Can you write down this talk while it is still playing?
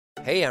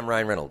Hey, I'm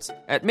Ryan Reynolds.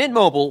 At Mint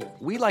Mobile,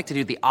 we like to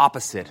do the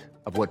opposite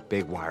of what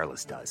Big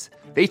Wireless does.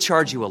 They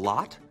charge you a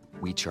lot,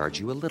 we charge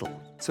you a little.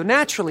 So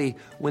naturally,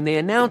 when they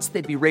announced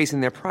they'd be raising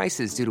their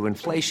prices due to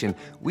inflation,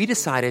 we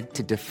decided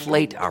to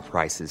deflate our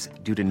prices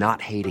due to not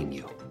hating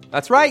you.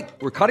 That's right.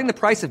 We're cutting the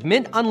price of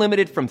Mint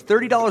Unlimited from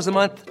 $30 a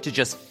month to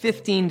just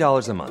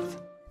 $15 a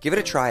month. Give it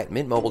a try at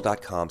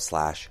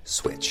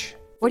mintmobile.com/switch.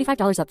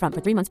 $45 up front for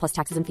 3 months plus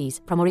taxes and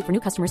fees. Promo rate for new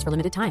customers for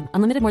limited time.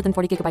 Unlimited more than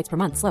 40 gigabytes per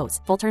month. Slows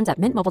full terms at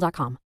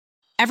mintmobile.com.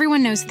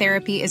 Everyone knows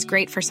therapy is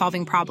great for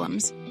solving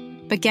problems.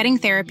 But getting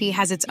therapy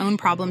has its own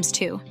problems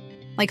too.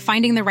 Like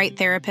finding the right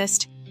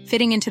therapist,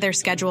 fitting into their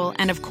schedule,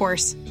 and of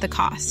course, the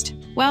cost.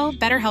 Well,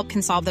 BetterHelp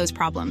can solve those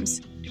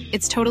problems.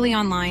 It's totally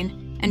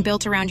online and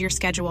built around your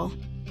schedule.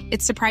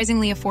 It's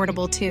surprisingly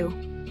affordable too.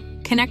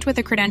 Connect with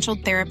a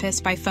credentialed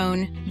therapist by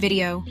phone,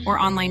 video, or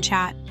online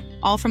chat,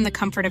 all from the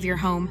comfort of your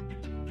home.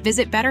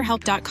 Visit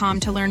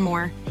BetterHelp.com to learn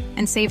more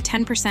and save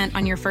 10%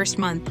 on your first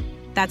month.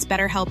 That's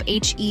BetterHelp,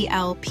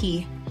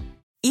 H-E-L-P.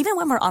 Even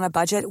when we're on a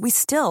budget, we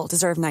still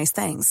deserve nice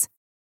things.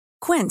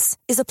 Quince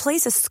is a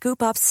place to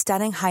scoop up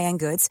stunning high-end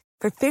goods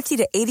for 50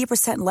 to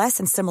 80% less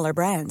than similar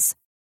brands.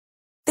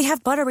 They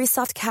have buttery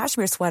soft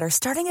cashmere sweaters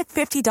starting at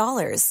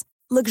 $50,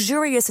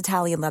 luxurious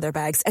Italian leather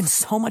bags, and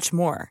so much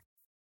more.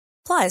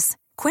 Plus,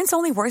 Quince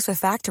only works with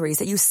factories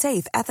that use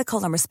safe,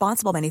 ethical, and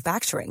responsible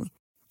manufacturing.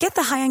 Get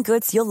the high-end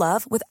goods you'll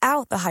love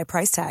without the high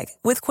price tag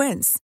with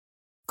Quince.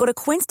 Go to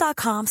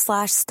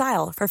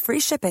quince.com/style for free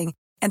shipping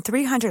and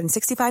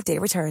 365-day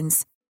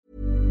returns.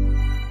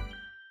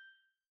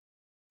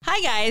 Hi,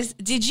 guys.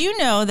 Did you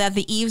know that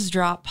the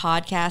Eavesdrop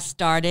podcast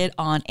started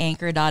on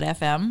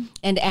Anchor.fm?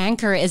 And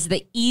Anchor is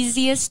the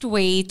easiest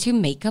way to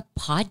make a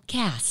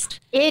podcast.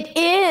 It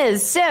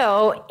is.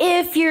 So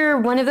if you're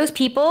one of those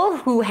people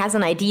who has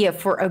an idea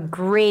for a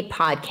great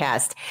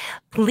podcast,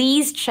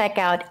 please check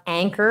out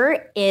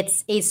Anchor.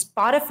 It's a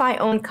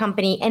Spotify-owned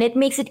company, and it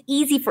makes it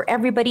easy for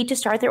everybody to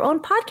start their own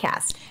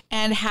podcast.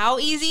 And how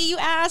easy, you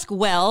ask?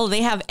 Well,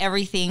 they have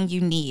everything you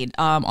need.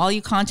 All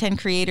you content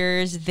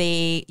creators,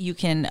 you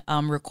can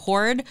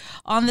record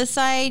on the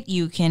site.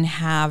 You can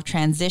have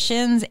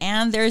transitions,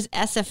 and there's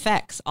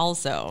SFX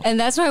also. And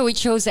that's why we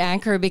chose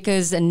Anchor,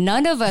 because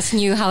none of us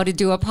knew how to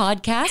do a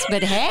podcast.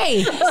 But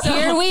hey,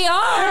 here we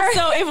are.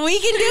 So if we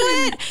can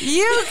do it,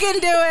 you can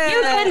do it.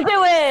 You can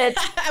do it.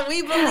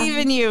 We believe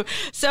in you.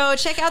 So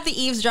check out the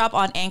Eavesdrop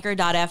on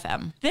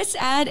Anchor.fm. This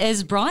ad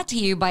is brought to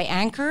you by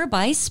Anchor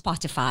by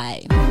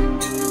Spotify.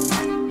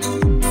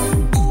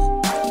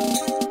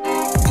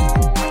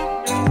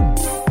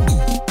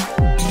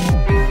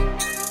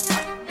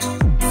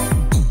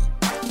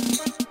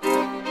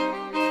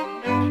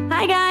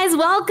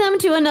 Welcome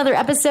to another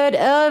episode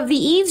of The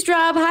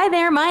Eavesdrop. Hi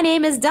there, my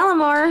name is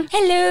Delamore.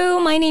 Hello,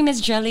 my name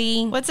is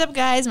Jelly. What's up,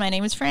 guys? My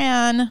name is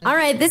Fran. All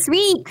right, this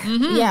week,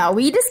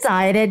 we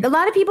decided a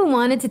lot of people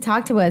wanted to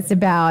talk to us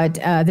about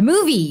the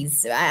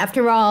movies.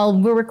 After all,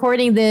 we're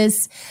recording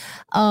this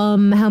how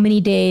many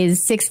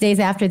days? 6 days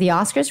after the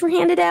Oscars were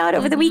handed out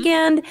over the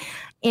weekend.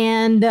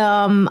 And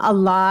a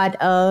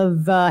lot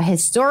of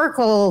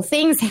historical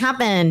things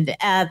happened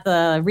at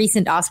the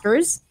recent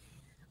Oscars.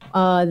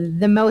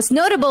 The most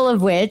notable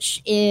of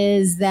which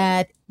is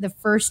that the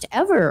first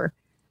ever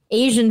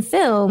Asian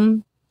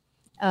film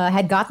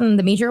had gotten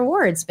the major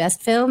awards: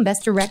 Best Film,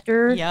 Best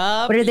Director.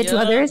 Yup. What are the two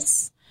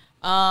others?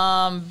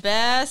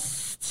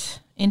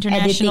 Best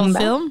International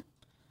Film.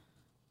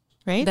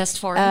 Right? Best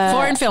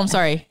Foreign film,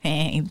 sorry.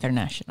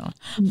 International.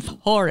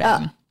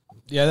 Foreign.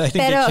 Yeah, I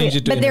think they changed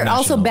it to but they're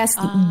also best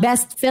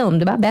film,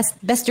 diba?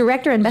 Best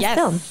director and best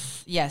film.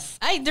 Yes.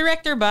 Ay,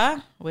 director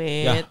ba?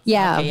 Wait.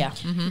 Yeah. Okay, yeah.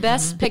 Mm-hmm.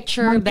 Best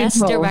picture,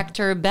 best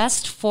director,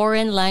 best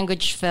foreign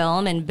language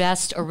film, and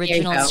best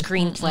original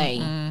screenplay.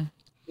 Mm-hmm.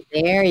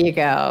 There you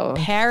go.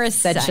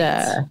 Parasite. Such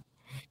a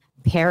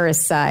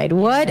Parasite.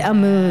 What a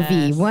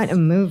movie. What a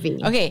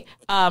movie. Okay.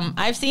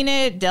 I've seen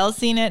it. Dell's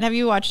seen it. Have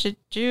you watched it,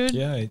 Jude?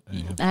 Yeah,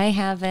 I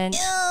haven't.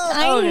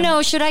 I don't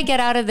know. Should I get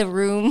out of the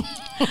room?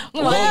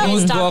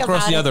 We'll go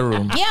across the other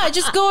room. Yeah,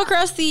 just go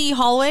across the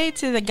hallway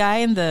to the guy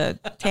in the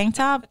tank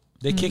top.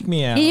 They kick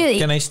me out.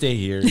 Can I stay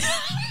here?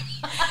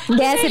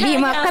 Yes,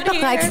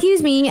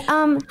 excuse me.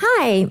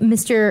 Hi,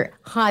 Mr.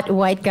 Hot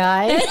White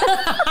Guy.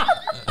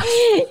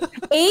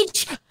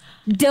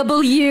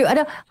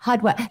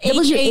 Hot what?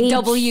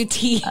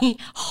 HAWT.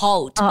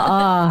 Hot.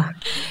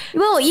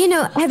 Well,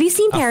 have you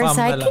seen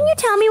Parasite? Can you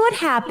tell me what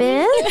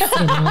happened?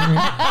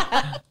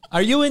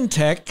 Are you in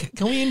tech?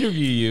 Can we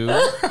interview you?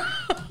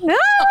 No.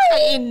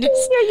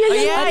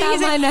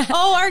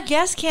 Our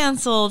guest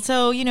canceled.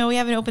 So, we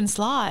have an open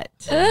slot.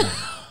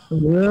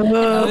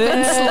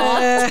 Open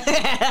slot.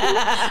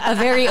 A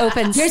very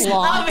open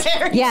slot.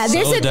 Yeah,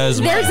 there's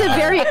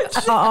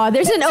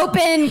an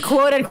open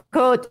quote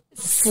unquote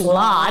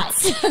slot.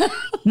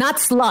 Not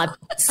slut.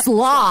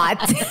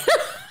 Slot.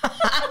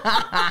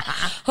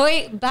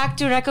 Hoy, back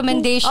to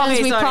recommendations.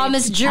 Okay, we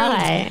promised June.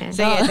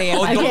 Say it. Okay,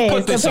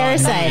 so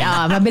Parasite.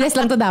 Mabilis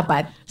lang to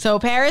dapat. So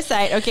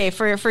Parasite. Okay,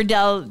 for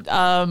Del.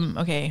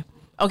 Okay.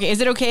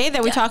 Is it okay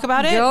that we talk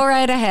about it? Go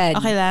right ahead.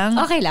 Okay lang.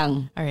 Okay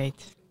lang. All right.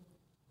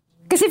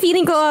 kasi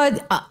feeling ko,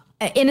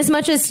 in as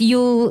much as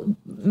you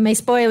may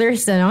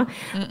spoilers,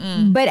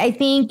 but I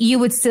think you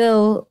would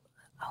still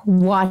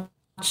watch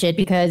it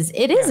because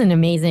it is an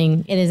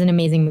amazing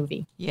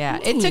movie. Yeah,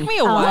 it took me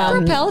a What while.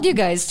 propelled you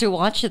guys to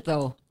watch it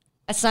though?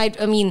 Aside,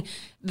 I mean,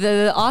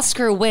 the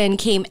Oscar win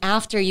came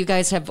after you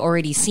guys have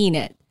already seen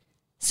it.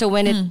 So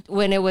when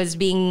it was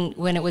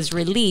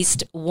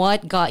released,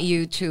 what got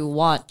you to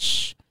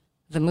watch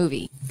the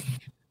movie?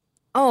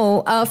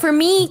 For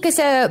me, because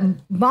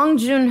Bong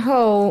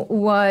Joon-ho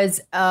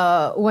was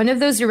one of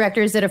those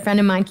directors that a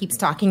friend of mine keeps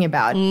talking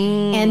about.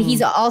 And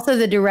he's also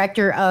the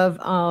director of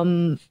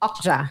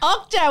Okja.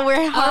 Okja,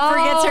 where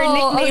Harper gets her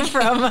nickname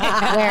from.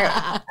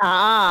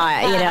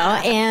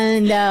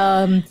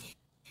 And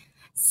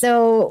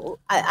so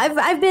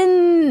I've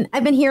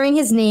been hearing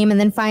his name, and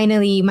then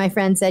finally my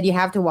friend said, you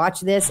have to watch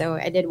this. So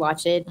I did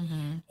watch it.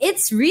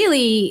 It's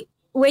really...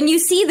 When you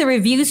see the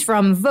reviews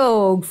from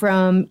Vogue,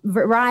 from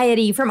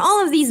Variety, from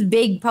all of these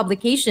big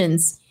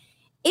publications,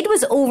 it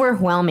was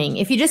overwhelming.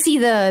 If you just see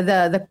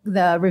the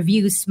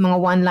reviews, mga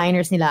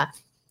one-liners nila,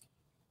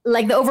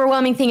 like the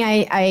overwhelming thing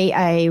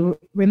I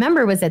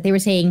remember was that they were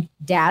saying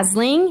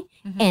dazzling,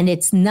 and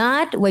it's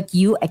not what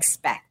you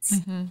expect.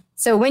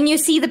 So when you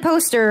see the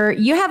poster,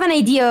 you have an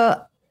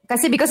idea,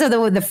 because of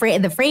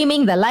the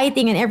framing, the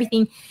lighting, and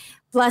everything.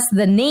 Plus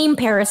the name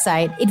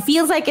Parasite, it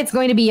feels like it's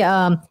going to be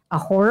a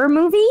horror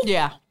movie.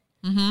 Yeah.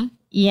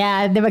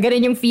 Yeah, diba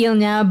ganun yung feel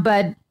niya.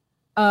 But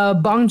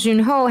Bong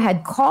Joon-ho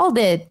had called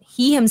it.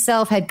 He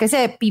himself had,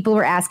 kasi people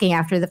were asking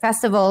after the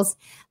festivals,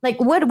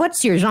 like,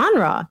 what's your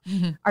genre?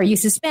 Are you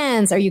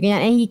suspense? Are you gonna?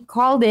 And he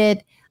called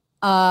it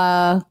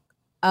a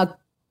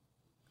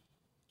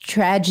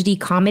tragedy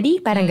comedy.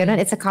 Parang ganun.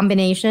 It's a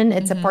combination.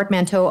 It's a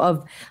portmanteau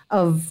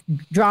of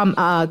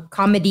drama,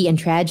 comedy, and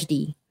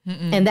tragedy.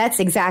 And that's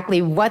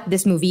exactly what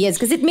this movie is,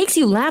 because it makes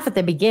you laugh at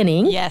the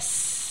beginning.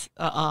 Yes.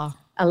 A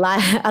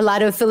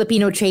lot of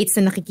Filipino traits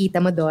na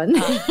nakikita mo doon.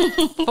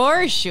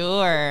 For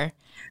sure.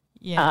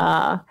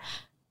 Yeah.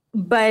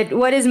 But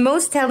what is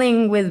most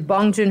telling with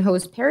Bong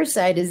Joon-ho's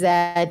Parasite is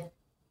that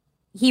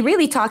he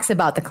really talks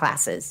about the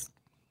classes.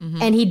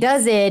 And he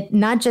does it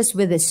not just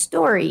with his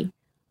story,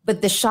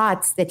 but the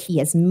shots that he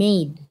has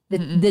made.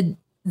 The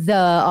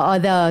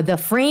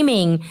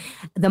framing,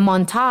 the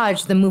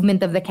montage, the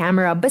movement of the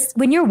camera. But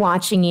when you're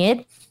watching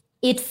it,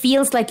 it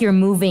feels like you're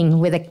moving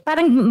with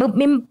parang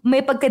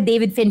may pagka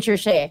David Fincher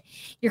siya eh.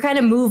 You're kind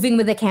of moving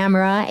with the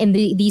camera in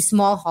these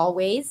small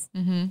hallways.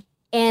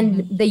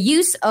 And the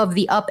use of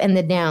the up and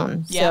the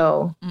down.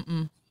 So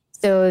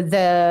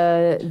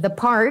the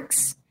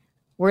Parks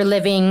were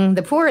living,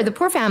 the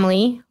poor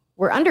family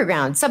were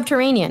underground,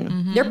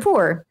 subterranean. They're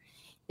poor.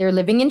 They're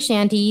living in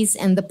shanties,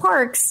 and the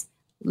Parks,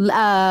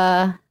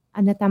 ano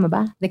tama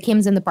ba? The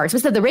Kims and the Parks.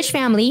 So the rich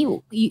family,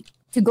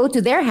 to go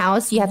to their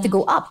house, you have to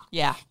go up.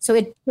 Yeah. So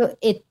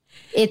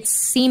it's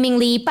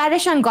seemingly para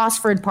siyang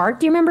Gosford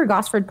Park. Do you remember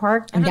Gosford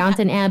Park and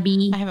Downton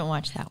Abbey? I haven't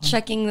watched that one.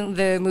 Checking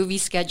the movie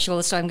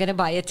schedule, so I'm gonna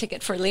buy a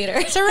ticket for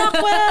later. Sa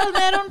Rockwell,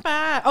 meron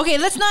pa.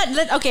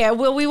 Okay,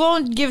 we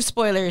won't give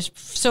spoilers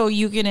so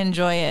you can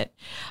enjoy it.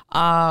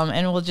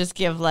 And we'll just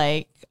give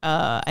I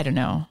don't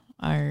know,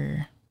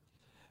 our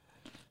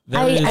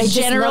I just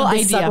general love the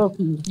idea.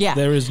 subtlety. Yeah.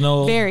 There is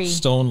no Very.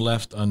 stone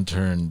left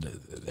unturned.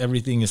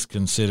 Everything is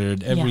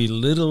considered, every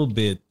little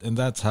bit, and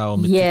that's how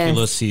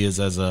meticulous he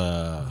is as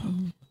a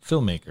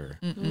filmmaker.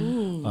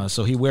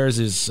 So he wears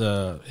his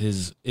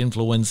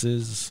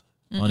influences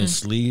on his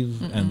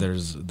sleeve, and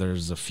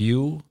there's a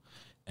few,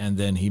 and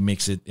then he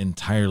makes it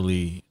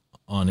entirely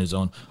on his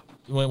own.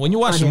 When you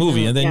watch the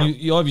movie, and then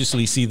you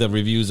obviously see the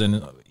reviews,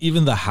 and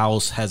even the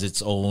house has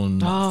its own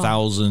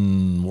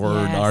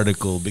 1,000-word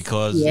article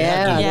because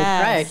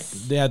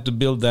they had to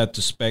build that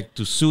to spec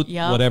to suit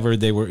whatever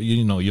they were.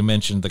 You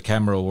mentioned the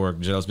camera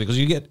work, Giles, because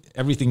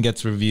everything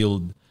gets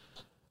revealed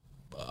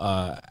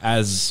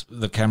as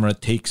the camera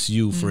takes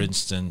you, for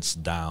instance,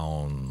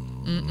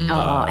 down, and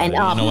up.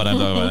 You know what I'm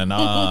talking about, and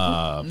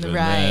up, and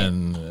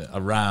then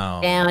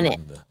around, down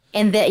it,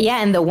 and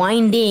the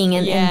winding,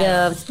 and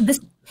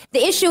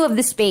the issue of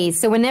the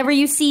space. So whenever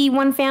you see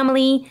one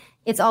family,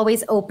 it's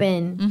always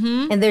open.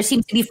 And there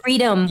seems to be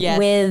freedom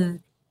with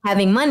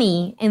having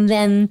money. And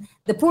then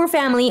the poor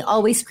family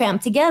always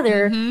cramped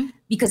together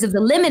because of the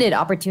limited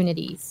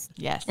opportunities.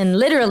 Yes. And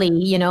literally,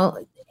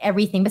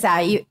 everything.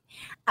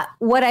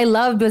 What I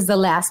loved was the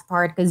last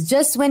part, because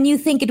just when you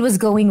think it was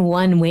going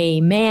one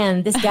way,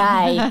 man, this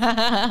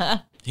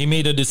guy. he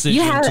made a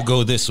decision to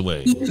go this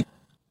way.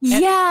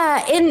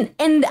 Yeah.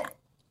 And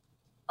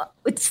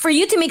it's for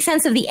you to make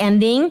sense of the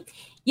ending,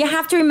 you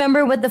have to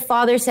remember what the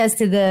father says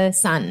to the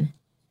son.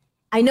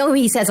 I know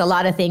he says a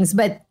lot of things,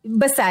 but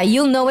basta,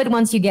 you'll know it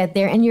once you get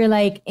there, and you're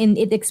like, and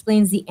it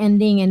explains the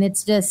ending, and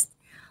it's just,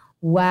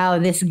 wow,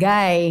 this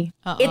guy.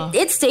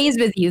 It stays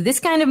with you. This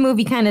kind of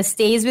movie kind of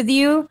stays with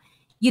you.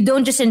 You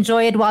don't just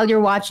enjoy it while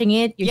you're watching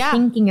it. You're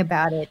thinking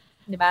about it.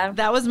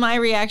 That was my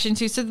reaction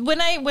too. So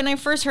when I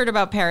first heard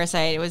about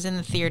Parasite, it was in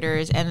the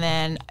theaters, and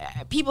then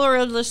people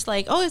were just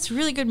like, "Oh, it's a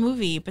really good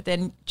movie." But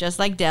then, just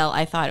like Del,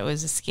 I thought it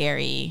was a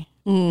scary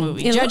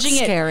movie. It looks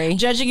scary.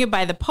 Judging it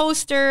by the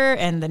poster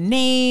and the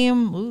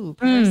name. Ooh,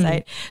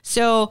 Parasite.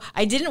 So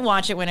I didn't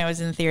watch it when I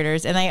was in the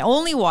theaters, and I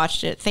only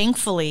watched it,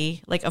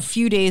 thankfully, like a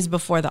few days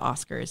before the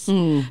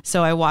Oscars.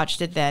 So I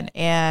watched it then.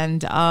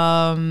 And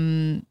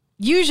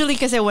usually,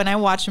 because when I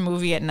watch a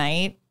movie at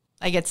night,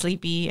 I get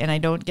sleepy and I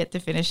don't get to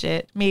finish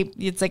it.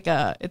 Maybe it's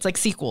like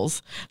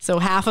sequels. So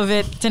half of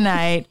it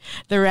tonight,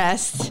 the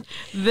rest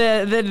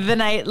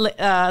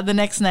the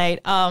next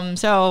night.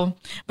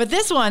 But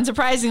this one,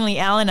 surprisingly,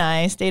 Al and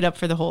I stayed up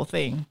for the whole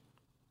thing.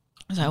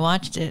 So I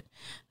watched it.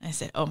 And I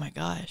said, "Oh my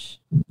gosh!"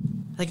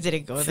 Like, did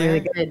it go there?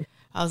 Really good.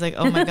 I was like,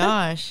 "Oh my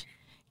gosh!"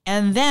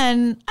 And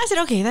then I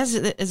said, "Okay, that's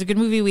a good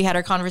movie." We had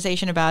our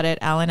conversation about it,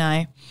 Al and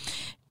I,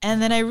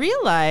 and then I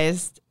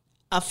realized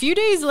a few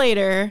days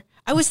later,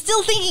 I was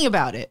still thinking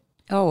about it.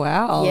 Oh,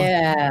 wow.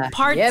 Yeah.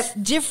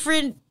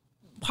 Different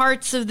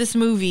parts of this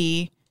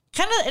movie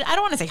kind of, I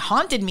don't want to say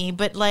haunted me,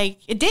 but like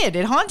it did.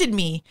 It haunted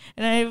me.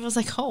 And I was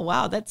like, oh,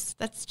 wow, that's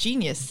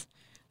genius.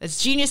 That's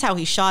genius how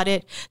he shot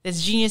it.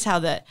 That's genius how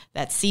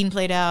that scene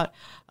played out.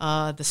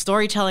 The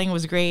storytelling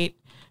was great.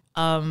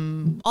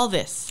 All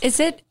this. Is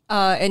it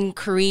in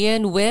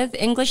Korean with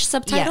English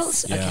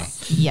subtitles?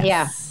 Yes. Okay. Yes.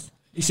 Yeah.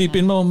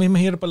 Isipin mo, may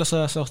mahirap pala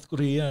sa South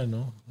Korea,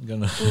 no?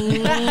 Ganun.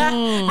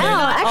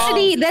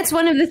 Actually, that's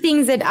one of the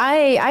things that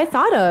I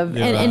thought of.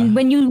 And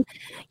when you,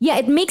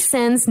 it makes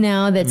sense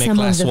now that May some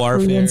of class the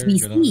Koreans we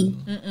see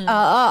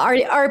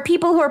are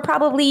people who are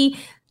probably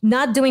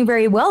not doing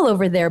very well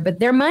over there, but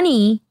their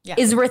money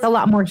is worth a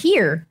lot more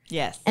here.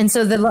 Yes. And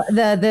so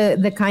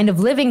the kind of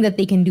living that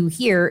they can do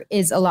here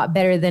is a lot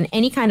better than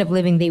any kind of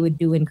living they would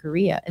do in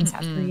Korea, in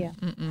South Korea.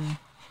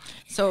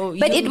 So,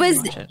 but it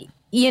was...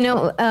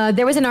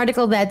 there was an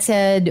article that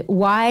said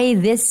why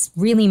this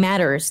really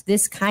matters.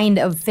 This kind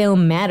of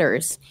film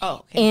matters.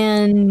 Oh, okay.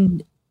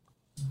 And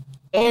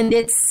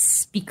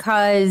it's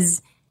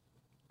because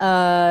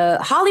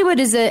Hollywood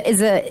is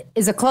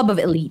a club of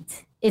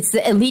elite. It's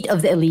the elite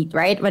of the elite,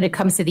 right? When it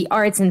comes to the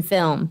arts and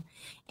film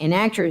and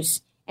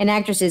actors and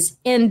actresses.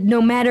 And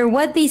no matter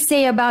what they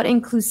say about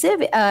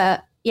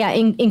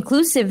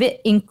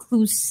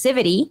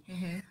inclusivity,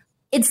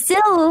 it's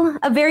still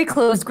a very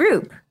closed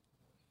group.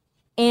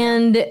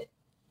 And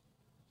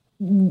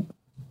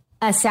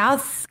a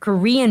South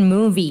Korean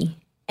movie,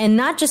 and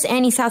not just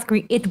any South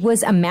Korean, it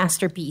was a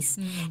masterpiece.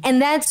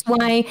 And that's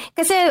why,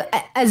 because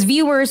as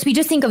viewers, we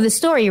just think of the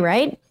story,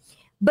 right?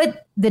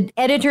 But the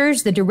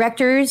editors, the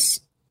directors,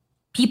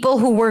 people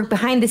who work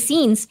behind the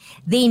scenes,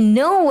 they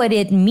know what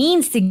it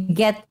means to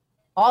get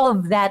all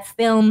of that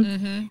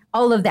film,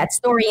 all of that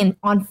story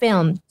on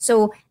film.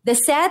 So the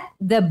set,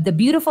 the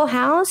beautiful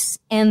house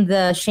and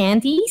the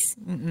shanties,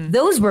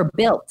 those were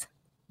built.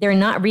 They're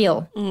not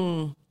real.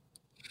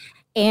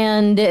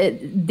 And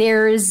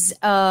there's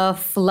a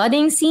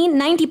flooding scene.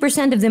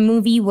 90% of the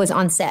movie was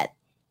on set,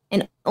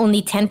 and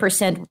only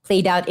 10%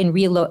 played out in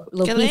real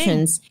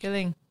locations.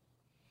 Killing.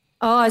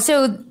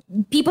 So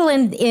people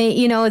in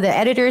the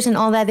editors and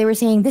all that, they were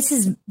saying this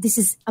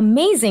is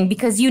amazing,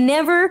 because you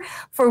never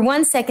for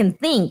one second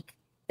think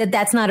that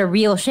that's not a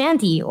real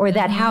shanty or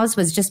that house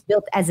was just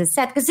built as a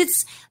set,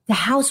 because the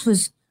house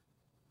was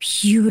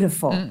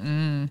beautiful.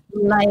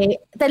 Like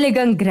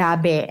talagang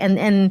grabe.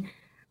 And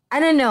I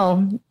don't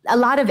know, a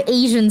lot of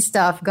Asian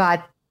stuff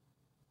got,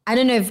 I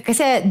don't know if,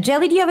 kasi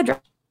Jelly, do you have a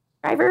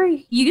driver?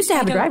 You used to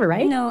have a driver,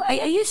 right? No,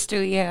 I used to,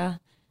 yeah.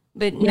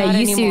 But not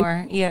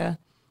anymore. Yeah.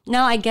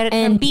 No, I get it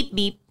from Beep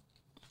Beep.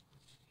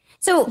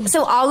 So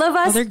all of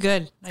us, they're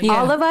good.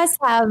 All of us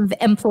have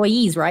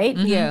employees, right?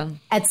 Yeah.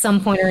 At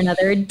some point or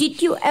another.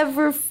 Did you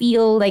ever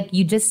feel like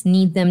you just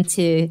need them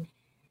to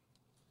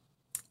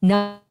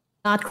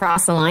not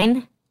cross the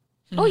line?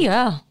 Oh,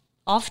 yeah.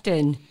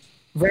 Often.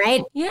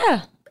 Right?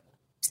 Yeah.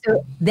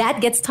 So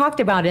that gets talked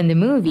about in the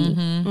movie.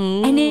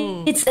 And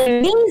it's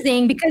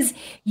amazing because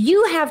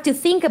you have to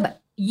think about,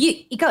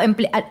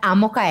 ikaw,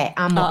 amo ka eh,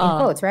 amo in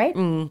quotes, right?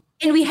 And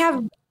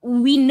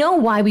we know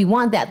why we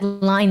want that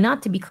line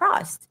not to be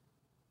crossed.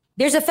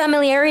 There's a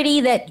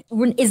familiarity that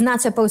is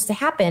not supposed to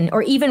happen.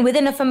 Or even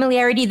within a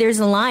familiarity, there's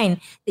a line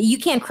that you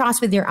can't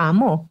cross with your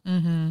amo.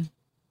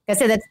 I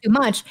said that's too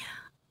much.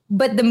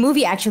 But the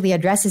movie actually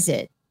addresses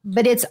it.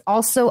 But it's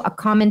also a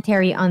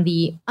commentary on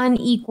the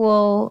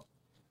unequal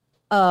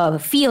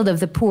field of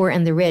the poor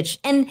and the rich.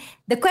 And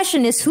the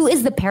question is, who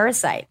is the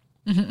parasite?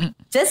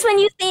 Just when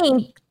you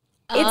think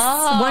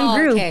it's one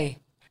group,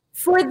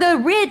 for the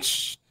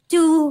rich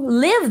to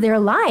live their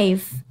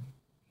life,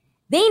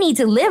 they need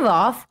to live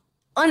off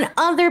on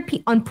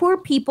on poor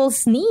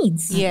people's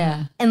needs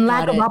and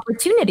lack of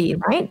opportunity,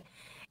 right?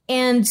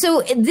 And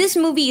so this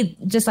movie,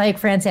 just like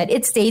Fran said,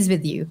 it stays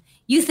with you.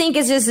 You think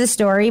it's just a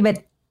story,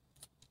 but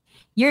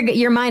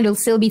your mind will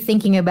still be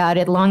thinking about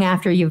it long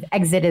after you've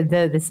exited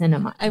the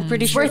cinema. I'm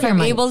pretty sure if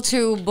I'm able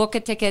to book a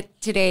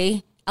ticket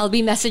today, I'll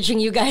be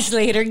messaging you guys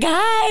later.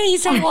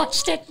 Guys, I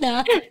watched it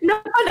na.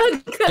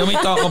 Can we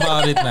talk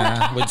about it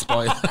na with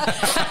spoil?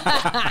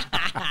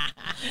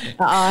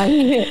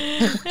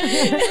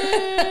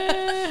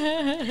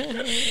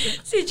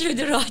 Si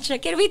Jude Rocha.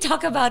 Can we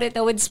talk about it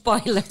though with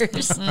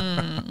spoilers?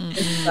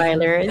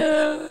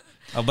 Spoilers.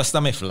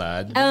 Basta may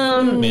flood,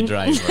 may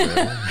driver.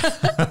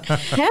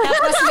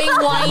 Tapos may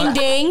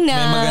winding na...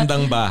 May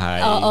magandang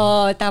bahay.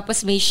 Oo,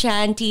 tapos may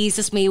shanties,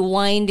 tapos may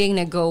winding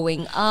na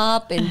going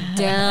up and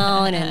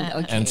down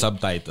and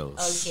subtitles.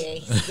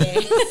 Okay.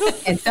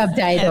 And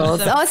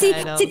subtitles.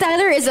 Si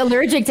Tyler is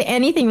allergic to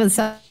anything with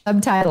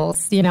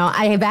subtitles. You know,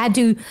 I have had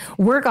to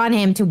work on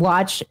him to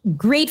watch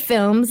great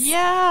films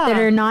that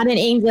are not in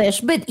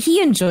English, but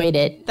he enjoyed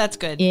it. That's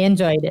good. He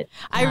enjoyed it.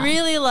 I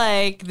really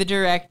like the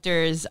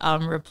director's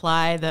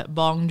reply that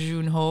Bong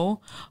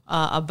Joon-ho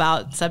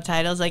about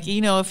subtitles. Like,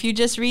 you know, if you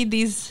just read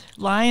these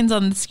lines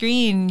on the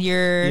screen,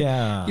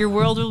 your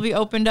world will be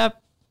opened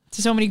up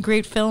to so many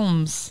great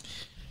films.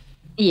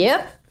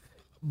 Yep.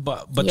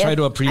 But try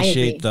to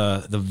appreciate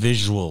the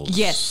visuals.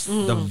 Yes.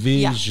 The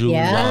visuals.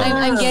 Yeah.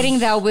 I'm getting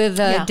that with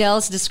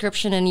Del's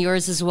description and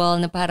yours as well.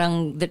 Na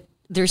parang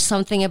there's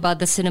something about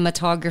the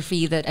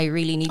cinematography that I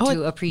really need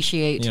to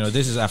appreciate. You know,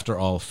 this is after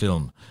all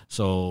film.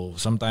 So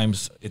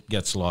sometimes it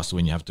gets lost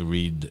when you have to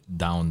read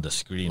down the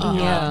screen. You're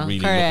not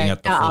really looking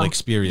at the full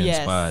experience.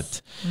 Yes.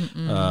 But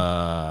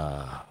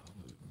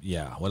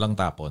walang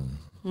tapon.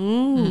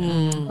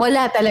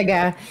 Wala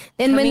talaga.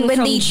 Then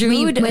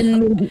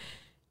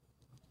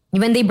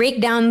when they break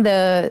down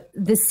the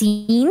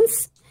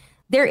scenes,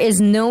 there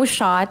is no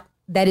shot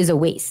that is a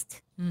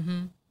waste.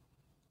 Mm-hmm.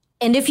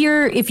 And if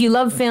you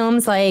love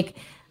films, like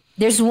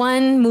there's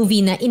one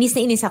movie na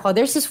inis ako.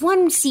 There's this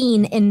one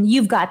scene in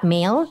You've Got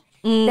Mail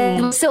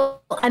that was so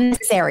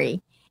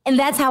unnecessary. And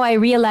that's how I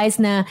realized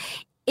na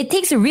it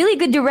takes a really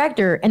good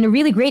director and a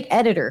really great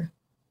editor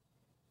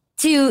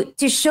to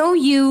show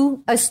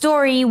you a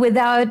story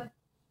without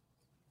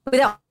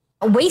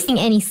wasting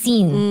any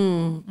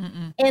scene.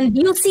 And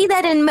you'll see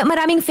that in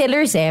maraming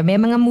fillers eh. May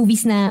mga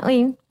movies na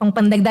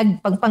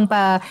pangpandagdag,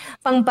 pangpa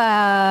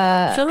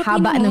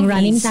haba ng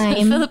running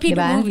time. Filipino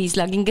diba? movies,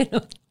 laging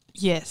ganun.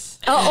 Yes.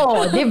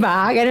 Oo,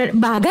 diba? Ganun,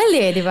 bagal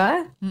eh,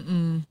 diba?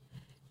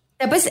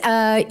 Tapos,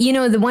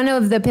 one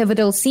of the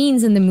pivotal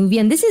scenes in the movie,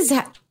 and this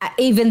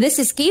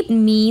escaped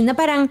me, na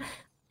parang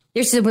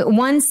there's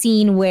one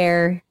scene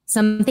where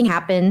something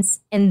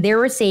happens and they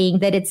were saying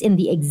that it's in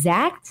the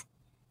exact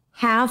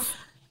half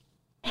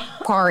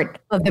part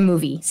of the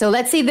movie. So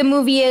let's say the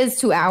movie is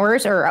 2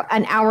 hours or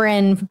an hour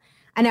and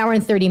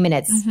 30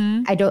 minutes.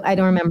 Mm-hmm. I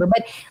don't remember,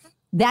 but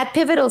that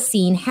pivotal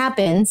scene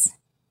happens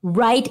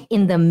right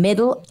in the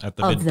middle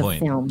of the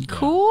film.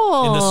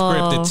 Cool. In the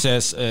script, it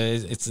says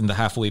it's in the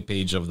halfway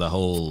page of the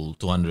whole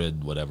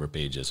 200 whatever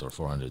pages or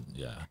 400.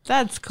 Yeah,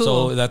 that's cool.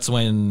 So that's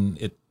when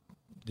it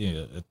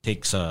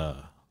takes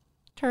a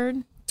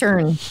turn.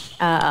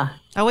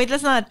 Oh wait,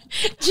 let's not.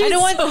 I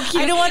don't want to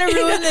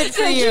ruin it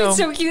for you. Jude's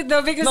so cute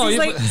though because he's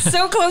like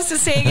so close to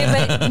saying it,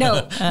 but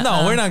no.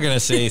 No, we're not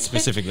gonna say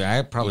specifically.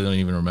 I probably don't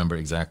even remember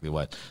exactly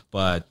what,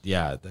 but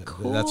yeah,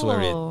 that's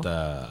where it.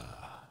 All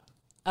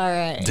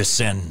right.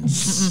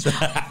 Descends. Yes.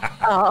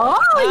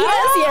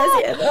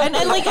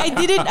 And like I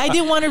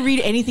didn't want to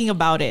read anything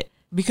about it.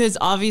 Because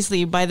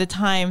obviously by the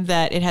time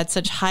that it had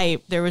such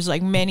hype, there was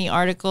like many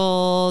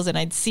articles and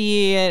I'd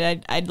see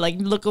it. I'd like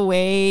look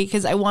away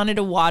because I wanted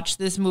to watch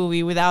this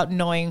movie without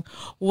knowing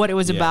what it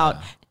was about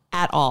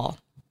at all.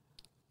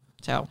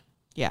 So,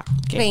 yeah.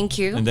 Okay. Thank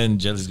you. And then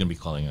Jelly's going to be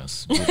calling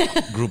us.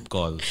 Group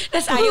call.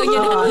 That's ayaw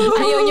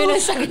nyo na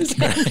sagutin.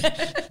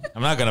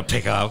 I'm not going to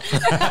pick up.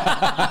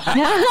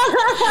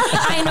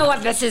 I know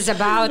what this is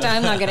about.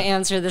 I'm not going to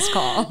answer this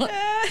call.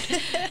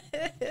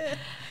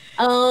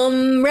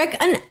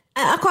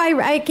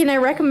 Can I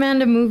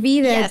recommend a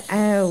movie that? Yes.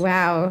 Oh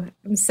wow,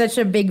 I'm such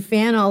a big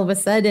fan. All of a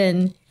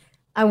sudden,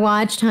 I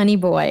watched Honey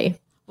Boy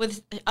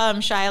with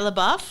Shia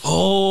LaBeouf.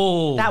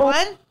 Oh, that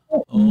one.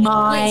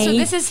 Wait, so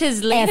this is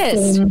his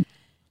latest.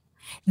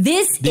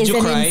 This Did is you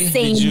an cry?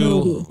 insane Did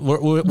you?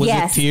 movie. Was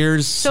it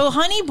tears? So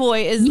Honey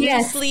Boy is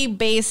loosely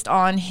based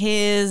on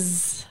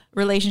his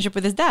relationship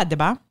with his dad,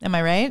 diba? Am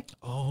I right?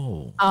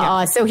 Oh.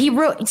 So he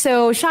wrote.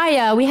 So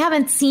Shia, we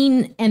haven't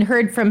seen and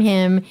heard from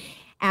him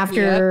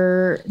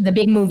after the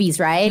big movies,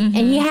 right? Mm-hmm.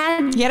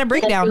 And he had a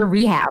breakdown.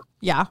 Rehab.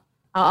 Yeah.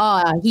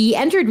 He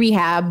entered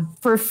rehab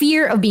for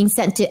fear of being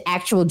sent to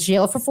actual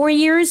jail for 4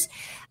 years.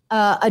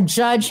 A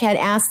judge had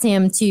asked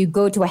him to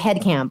go to a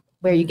head camp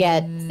where you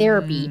get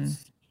therapy.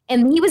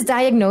 And he was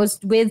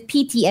diagnosed with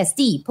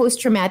PTSD,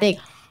 post-traumatic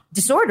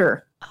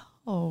disorder.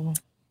 Oh.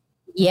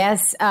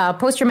 Yes,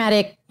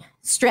 post-traumatic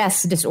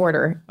stress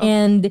disorder. Oh.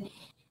 And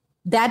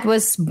that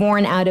was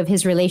born out of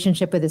his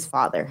relationship with his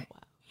father. Wow.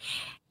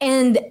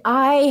 And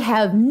I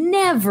have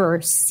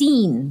never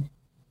seen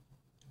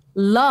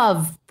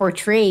love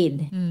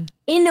portrayed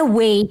in a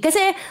way, because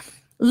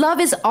love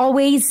is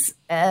always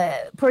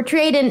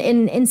portrayed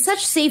in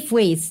such safe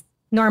ways.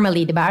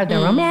 Normally, the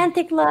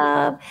romantic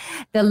love,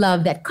 the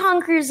love that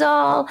conquers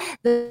all,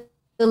 the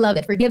love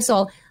that forgives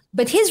all.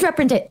 But his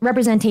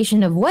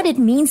representation of what it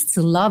means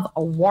to love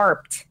a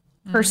warped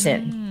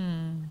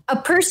person, a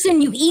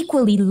person you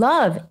equally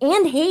love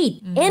and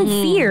hate and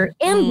fear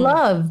and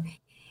love.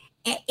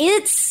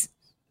 It's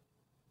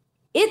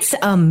It's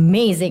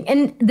amazing.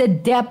 And the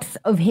depth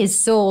of his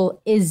soul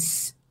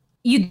is,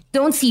 you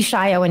don't see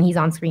Shia when he's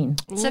on screen.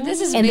 So this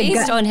is And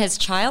based on his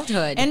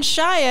childhood. And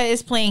Shia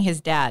is playing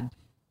his dad,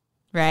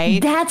 right?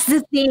 That's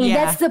the thing.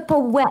 Yeah. That's the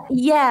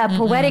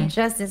poetic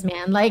justice,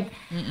 man. Like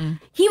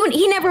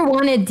he never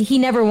wanted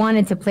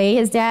to play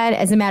his dad.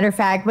 As a matter of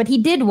fact, what he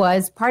did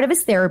was, part of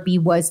his therapy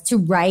was to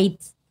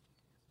write.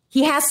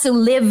 He has to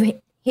live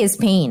his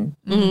pain.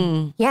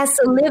 He has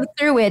to live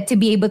through it to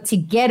be able to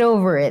get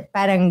over it.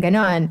 Parang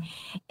ganon.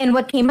 And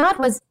what came out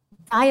was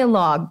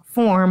dialogue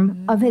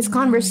form of his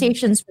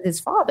conversations with his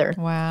father.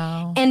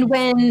 Wow. And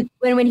when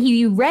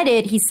he read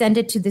it, he sent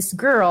it to this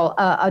girl,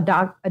 a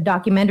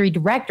documentary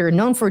director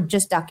known for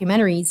just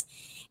documentaries.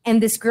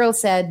 And this girl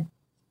said,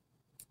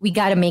 "We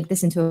got to make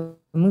this into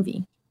a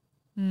movie.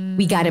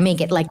 We got to make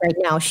it like right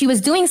now." She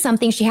was doing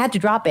something. She had to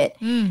drop it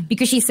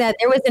because she said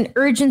there was an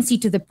urgency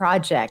to the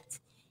project.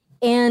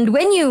 And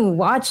when you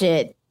watch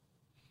it,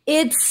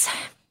 it's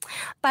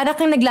para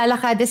kang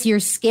naglalakad as you're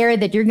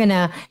scared that you're going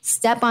to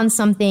step on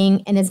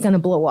something and it's going to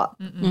blow up.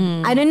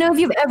 I don't know if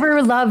you've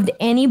ever loved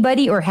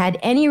anybody or had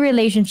any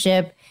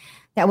relationship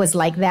that was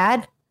like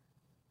that,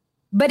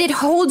 but it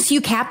holds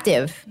you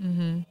captive.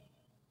 And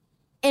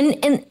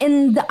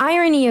the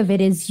irony of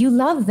it is, you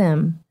love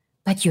them,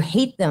 but you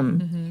hate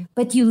them.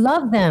 But you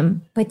love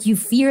them, but you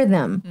fear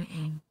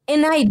them.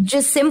 And I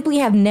just simply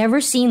have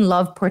never seen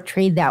love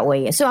portrayed that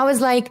way. So I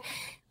was like,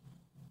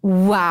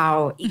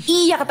 wow,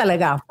 iiyak ka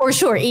talaga. For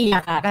sure,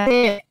 iiyak ka.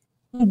 Kasi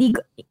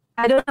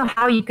I don't know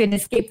how you can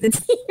escape the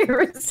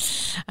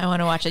tears. I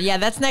want to watch it. Yeah,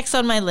 that's next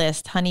on my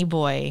list, Honey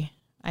Boy.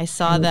 I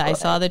saw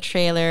the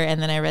trailer,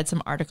 and then I read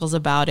some articles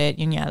about it.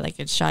 And yeah, like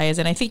it's Shia's.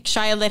 And I think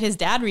Shia let his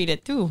dad read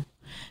it too.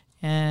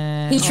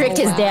 And He tricked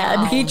his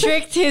dad. He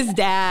tricked his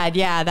dad.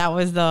 Yeah, that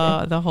was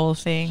the whole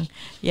thing.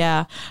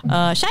 Yeah.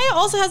 Shia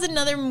also has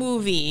another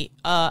movie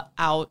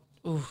out.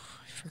 Ooh,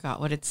 I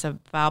forgot what it's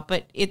about,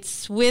 but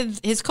it's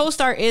with his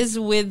co-star is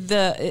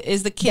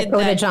the kid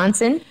Dakota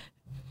Johnson.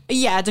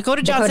 Yeah,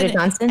 Dakota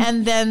Johnson.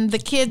 And then the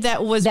kid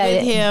that was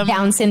with him,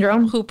 Down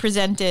syndrome, who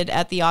presented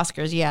at the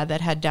Oscars. Yeah,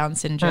 that had Down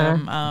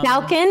syndrome.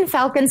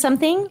 Falcon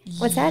something.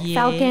 What's that? Yes.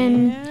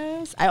 Falcon.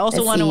 I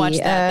also want to watch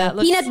that. That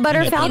looks, Peanut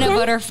Butter Falcon. Peanut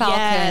Butter Falcon.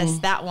 Yes,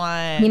 that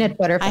one. Peanut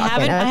Butter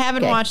Falcon. I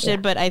haven't watched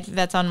it, but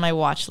that's on my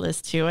watch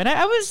list too. And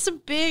I was a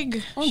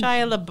big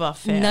Shia LaBeouf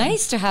fan.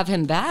 Nice to have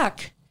him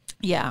back.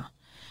 Yeah,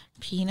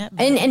 Peanut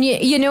Butter. And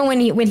you know when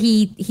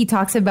he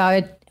talks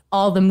about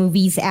all the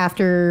movies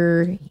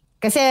after,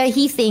 because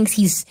he thinks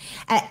he's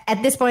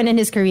at this point in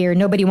his career,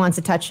 nobody wants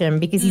to touch him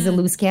because he's a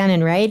loose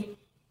cannon, right?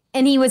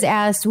 And he was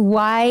asked,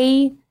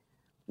 why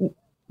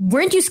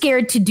weren't you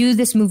scared to do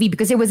this movie?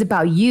 Because it was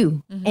about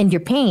you and your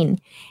pain.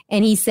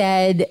 And he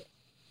said,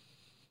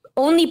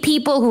 only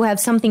people who have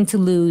something to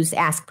lose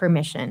ask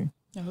permission.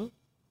 Oh,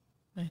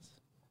 nice.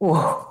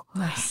 Whoa.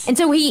 Nice. And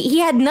so he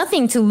had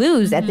nothing to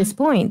lose at this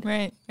point.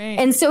 Right.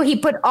 And so he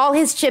put all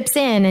his chips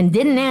in and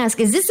didn't ask,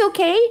 is this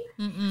okay?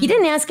 He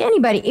didn't ask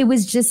anybody. It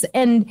was just,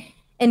 and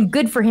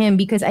good for him,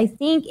 because I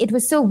think it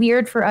was so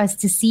weird for us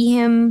to see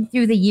him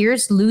through the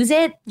years lose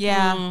it.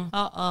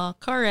 Yeah.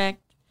 Correct.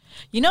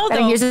 You know, But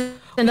though, here's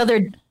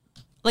another.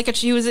 like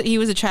he was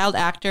a child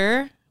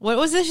actor. What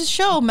was this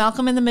show?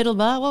 Malcolm in the Middle,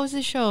 ba? What was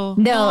this show?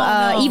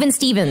 No. Even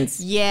Stevens.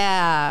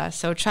 Yeah.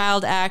 So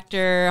child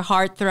actor,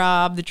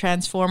 heartthrob, the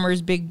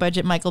Transformers big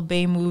budget Michael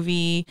Bay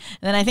movie.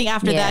 And then I think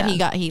after that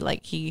he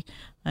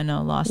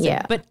lost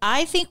it. But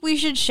I think we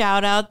should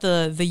shout out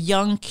the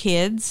young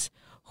kids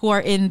who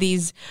are in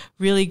these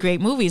really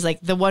great movies, like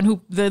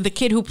the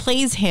kid who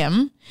plays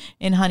him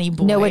in Honey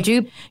Boy. Noah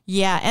Jupe.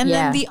 Yeah. And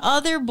then the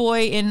other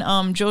boy in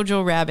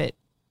Jojo Rabbit.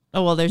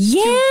 Oh, well, there's two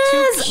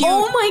cute.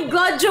 Oh my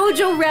God,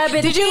 Jojo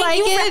Rabbit. Did you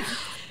like it?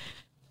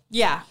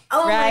 Yeah.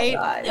 Oh right?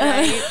 my God.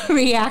 Right.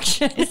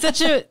 Reaction. It's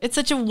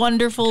such a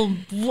wonderful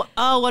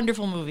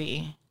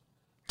movie.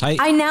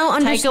 I now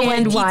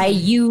understand why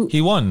you. He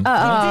won.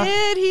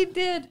 He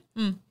did.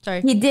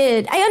 Sorry. He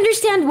did. I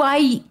understand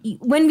why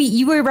when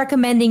you were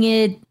recommending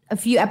it a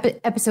few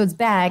episodes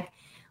back,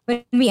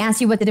 when we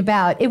asked you what it's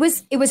about, it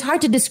was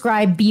hard to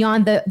describe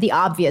beyond the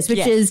obvious,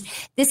 which is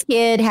this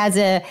kid has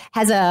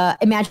a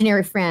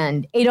imaginary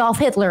friend. Adolf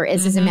Hitler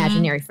is his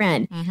imaginary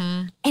friend,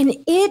 and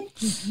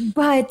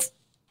it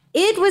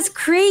was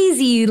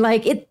crazy.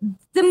 Like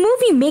the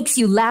movie makes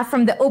you laugh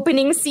from the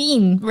opening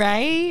scene,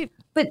 Right.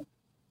 but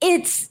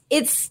it's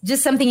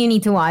just something you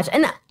need to watch.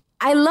 And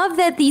I love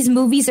that these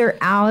movies are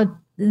out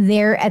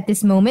there at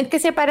this moment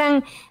because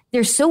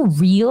they're so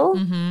real,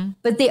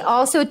 but they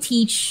also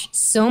teach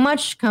so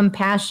much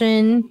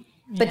compassion,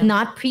 but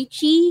not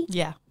preachy.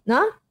 Yeah.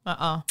 No?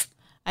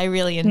 I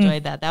really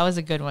enjoyed that. That was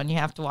a good one. You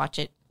have to watch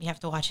it.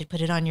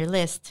 Put it on your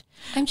list.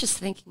 I'm just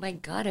thinking, my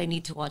God, I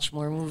need to watch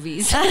more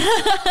movies. Well,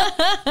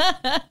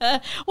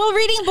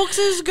 reading books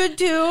is good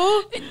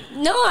too.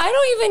 No, I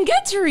don't even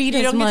get to read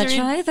as much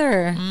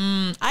either.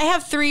 I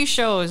have 3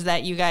 shows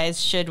that you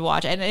guys should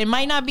watch. And it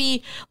might not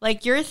be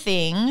like your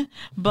thing,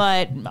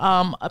 but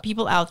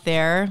people out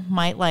there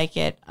might like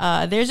it.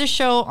 There's a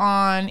show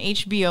on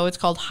HBO. It's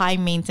called High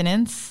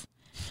Maintenance.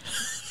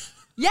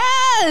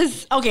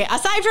 Yes. Okay.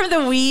 Aside from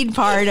the weed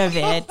part of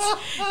it,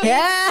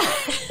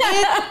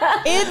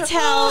 it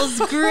tells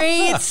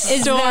great stories.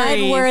 Is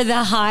that where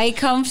the high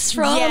comes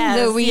from? Yes,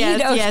 the weed?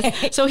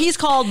 yes. So he's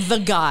called the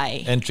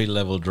guy.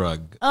 Entry-level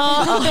drug.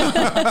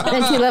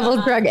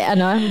 Entry-level drug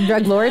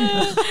lord.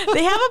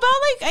 They have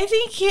about I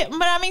think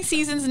maraming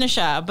seasons na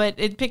siya, but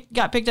it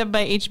got picked up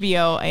by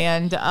HBO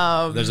and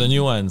there's a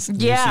new one. New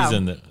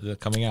season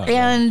coming out.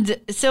 And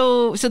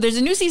so there's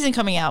a new season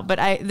coming out, but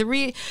the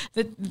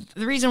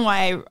reason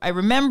why I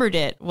remembered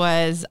it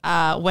was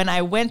when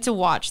I went to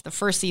watch the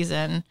first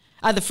season,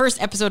 the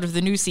first episode of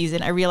the new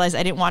season, I realized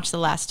I didn't watch the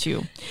last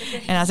two.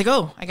 And I was like,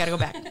 oh, I got to go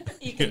back.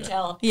 You can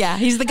tell. Yeah,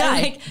 he's the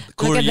guy.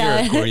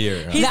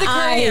 Courier. He's the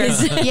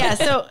eyes. courier. Yeah,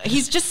 so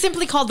he's just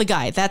simply called the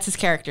guy. That's his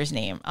character's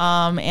name.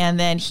 And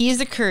then he is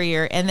the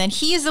courier. And then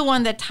he is the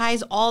one that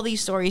ties all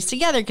these stories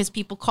together because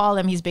people call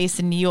him, he's based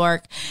in New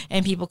York,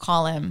 and people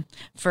call him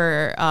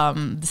for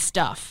the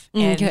stuff.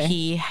 And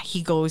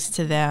he goes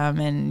to them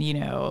and,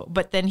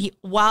 but then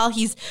while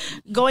he's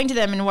going to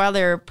them and while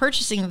they're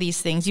purchasing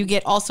these things, you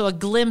get also a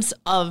glimpse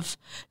of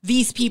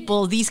these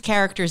people, these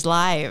characters'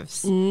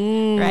 lives.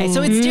 Right?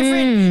 So it's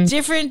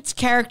different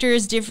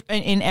characters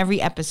in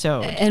every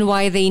episode. And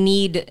why they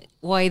need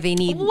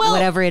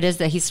whatever it is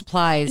that he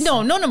supplies.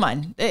 No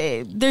man.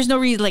 There's no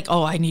reason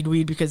I need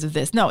weed because of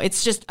this. No,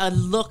 it's just a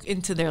look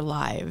into their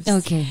lives.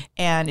 Okay.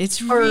 And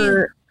it's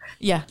really...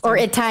 Yeah. Or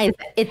it ties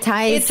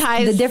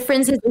the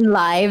differences in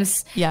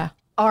lives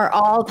are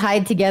all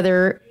tied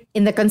together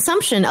in the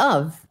consumption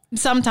of.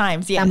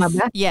 Sometimes, yes.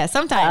 Yeah,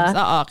 sometimes.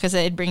 Because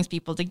it brings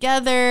people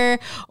together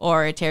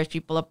or it tears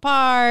people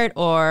apart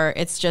or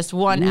it's just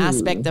one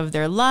aspect of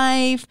their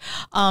life.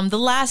 The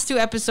last two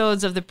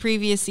episodes of the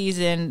previous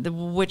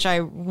season, which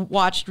I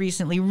watched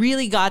recently,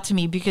 really got to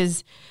me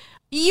because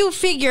you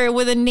figure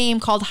with a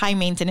name called High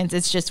Maintenance,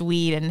 it's just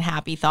weed and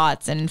happy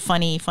thoughts and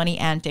funny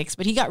antics.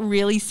 But he got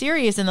really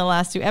serious in the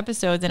last two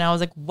episodes and I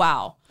was like,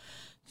 wow,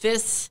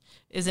 this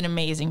is an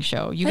amazing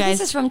show. You guys,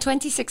 this is from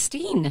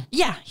 2016.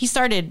 Yeah, he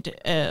started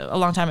a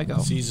long time ago.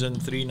 Season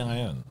 3 na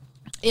yan.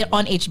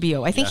 On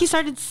HBO. I think he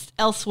started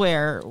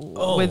elsewhere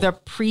with the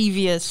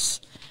previous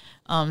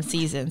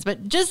seasons.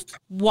 But just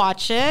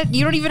watch it.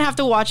 You don't even have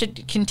to watch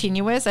it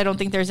continuous. I don't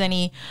think there's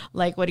any,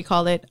 what do you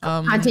call it?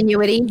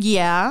 Continuity?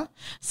 Yeah.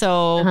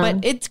 So,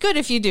 but it's good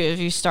if you do. If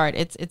you start,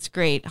 it's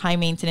great. High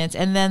Maintenance.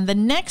 And then the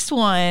next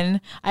one,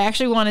 I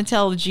actually want to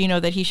tell Gino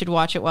that he should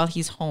watch it while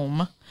he's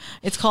home.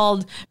 It's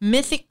called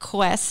Mythic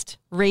Quest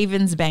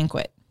Raven's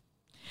Banquet.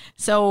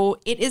 So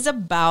it is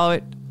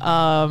about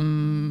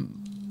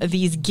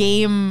these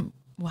game...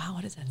 Wow,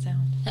 what does that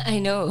sound? I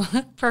know.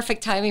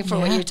 Perfect timing for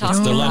what you're talking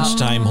about. It's the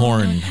lunchtime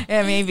horn.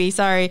 Yeah, maybe.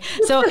 Sorry.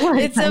 So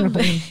it's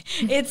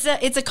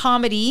a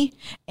comedy.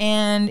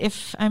 And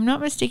if I'm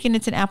not mistaken,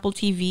 it's an Apple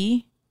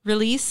TV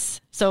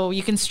release. So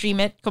you can stream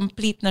it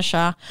complete na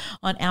siya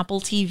on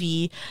Apple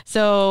TV.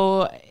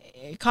 So...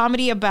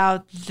 comedy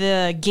about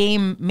the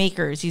game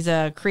makers. He's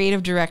a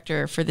creative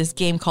director for this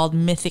game called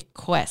Mythic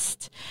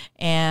Quest.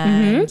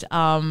 And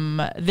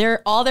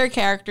all their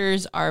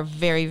characters are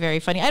very, very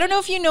funny. I don't know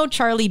if you know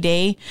Charlie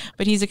Day,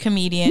 but he's a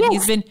comedian.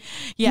 Yes.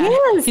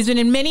 He's been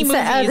in many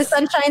movies. The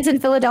Sun Shines in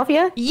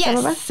Philadelphia?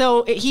 Yes.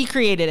 So he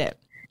created it.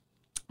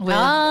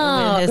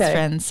 With his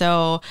friends.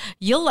 So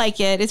you'll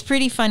like it. It's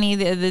pretty funny.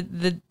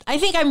 I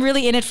think I'm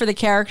really in it for the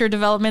character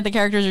development. The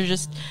characters are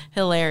just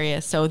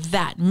hilarious. So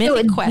that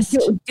Mythic Quest.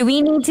 Do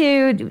we need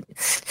to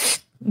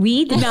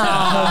weed?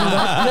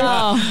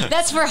 No.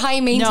 That's for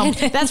high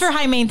maintenance. No, that's for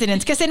high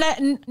maintenance. Kasi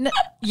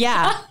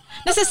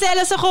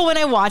nasaselos ako when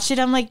I watched it.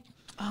 I'm like,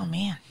 oh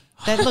man.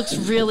 That looks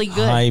really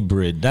good.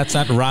 Hybrid. That's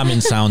not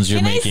ramen sounds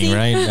you're making,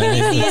 right? Can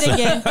I see it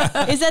again?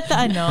 Is that the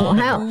ano?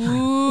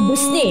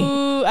 Busni.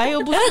 Ay,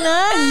 ubus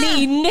na.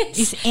 Linis.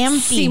 It's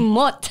empty.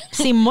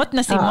 Simot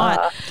na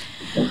simot.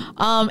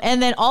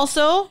 And then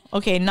also,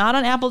 not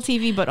on Apple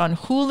TV, but on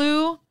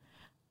Hulu.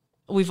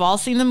 We've all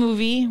seen the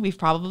movie. We've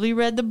probably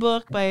read the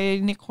book by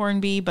Nick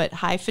Hornby, but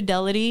High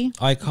Fidelity.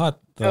 I caught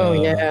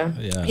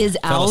is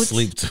fell out.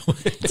 asleep to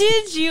it.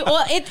 Did you?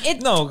 Well,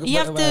 no, you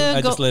have to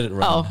I just let it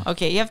run. Oh,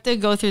 okay. You have to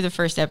go through the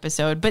first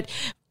episode. But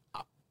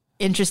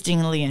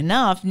interestingly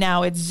enough,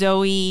 now it's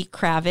Zoe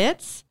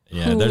Kravitz.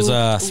 Yeah, there's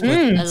a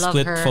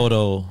split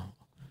photo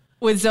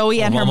with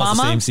Zoe and her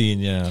mama. The same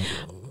scene,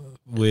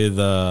 with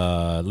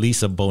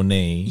Lisa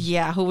Bonet.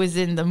 Yeah, who was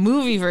in the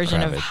movie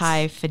version of Kravitz.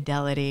 High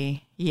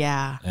Fidelity.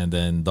 Yeah, and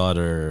then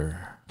daughter.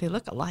 They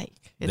look alike.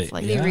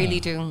 They really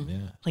do. Yeah.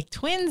 Like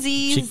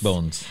twinsies.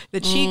 Cheekbones. The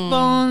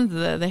cheekbones,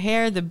 the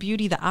hair, the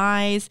beauty, the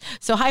eyes.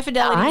 So High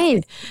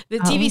Fidelity, the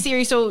TV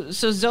series. So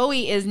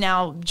Zoe is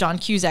now John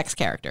Cusack's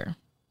character.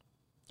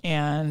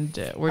 And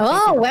we're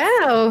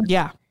wow.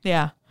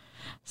 Yeah.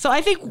 So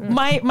I think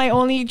my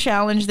only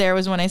challenge there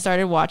was when I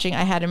started watching,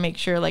 I had to make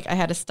sure I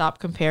had to stop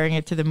comparing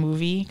it to the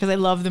movie because I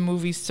love the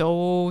movie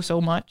so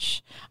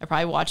much. I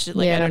probably watched it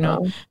I don't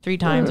know 3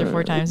 times or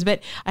 4 times,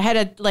 but I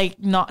had to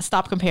not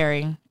stop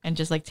comparing and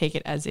just take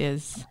it as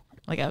is.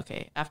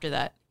 Okay, after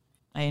that,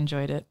 I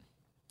enjoyed it.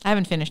 I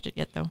haven't finished it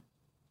yet though.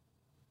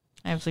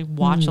 I actually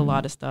watch a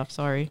lot of stuff.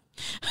 Sorry.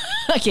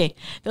 Okay.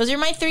 Those are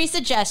my 3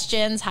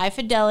 suggestions. High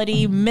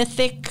Fidelity,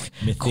 Mythic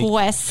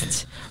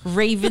Quest,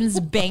 Raven's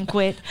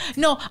Banquet.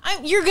 No,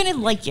 you're going to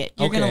like it.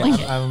 You're going to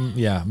like it.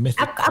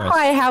 Mythic Quest.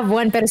 I have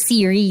one pero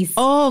series.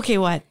 Oh, okay.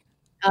 What?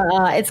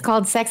 It's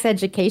called Sex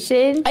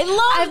Education. I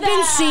love I've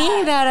been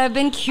seeing that. I've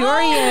been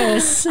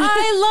curious. I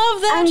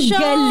love that show.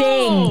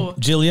 Galing.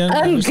 Jillian?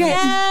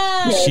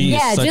 Yeah. She's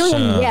such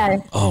Jillian,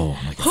 yeah. Oh,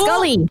 my God.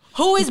 Scully.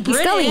 Who is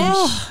British? Scully.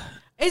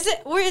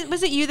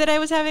 Was it you that I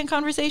was having a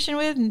conversation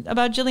with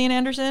about Gillian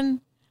Anderson?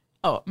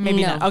 Oh,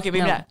 maybe not. Okay,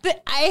 maybe not.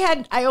 But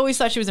I always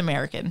thought she was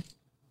American.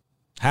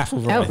 Half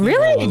of her. Oh,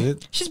 really? Was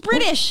it? She's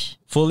British.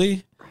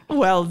 Fully?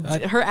 Well,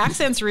 her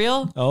accent's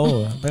real.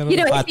 Oh,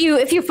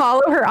 if you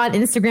follow her on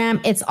Instagram,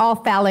 it's all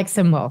phallic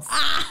symbols.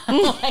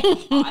 Oh my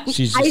gosh.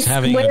 She's just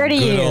having a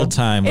good old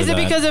time. Is it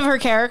because of her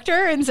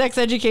character in Sex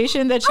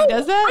Education that she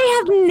does that? I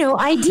have no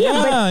idea,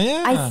 but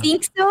yeah. I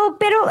think so.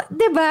 Pero,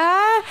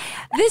 diba?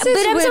 But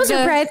I'm so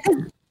surprised.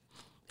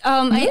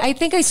 I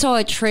think I saw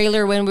a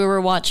trailer when we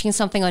were watching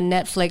something on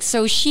Netflix.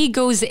 So she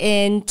goes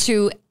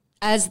into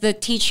as the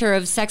teacher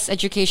of sex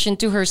education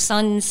to her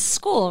son's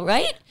school,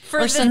 right?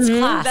 For son's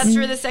class. That's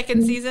for the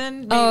second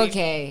season. Maybe.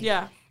 Okay.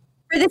 Yeah.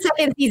 For the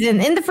second season.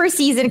 In the first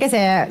season,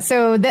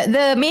 so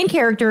the main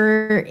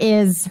character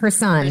is her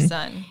son.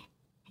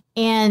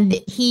 And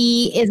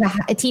he is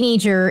a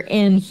teenager,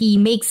 and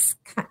he's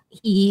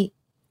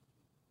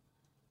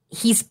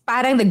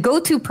parang the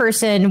go-to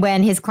person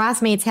when his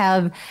classmates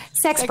have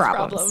sex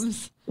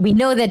problems. We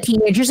know that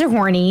teenagers are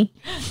horny.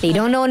 They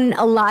don't know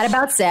a lot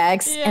about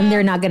sex, and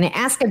they're not going to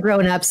ask a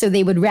grown-up, so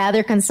they would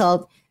rather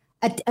consult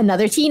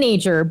another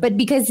teenager. But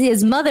because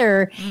his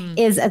mother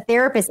is a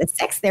therapist, a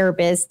sex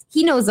therapist,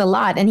 he knows a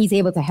lot, and he's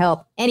able to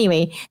help.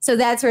 Anyway, so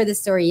that's where the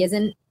story is.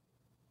 And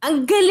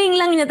ang galing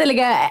lang niya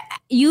talaga.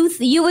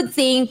 You would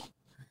think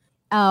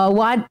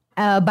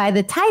by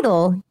the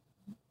title,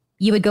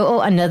 you would go, oh,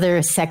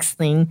 another sex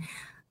thing.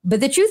 But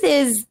the truth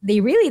is,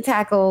 they really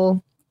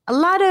tackle a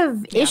lot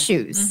of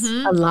issues,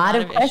 a lot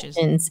of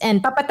questions.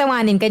 And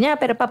papatawanin ka niya,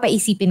 pero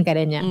papaisipin ka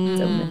rin niya.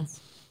 So,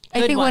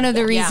 I think one of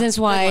the reasons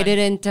why I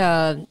didn't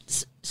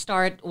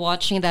start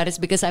watching that is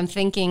because I'm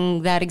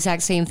thinking that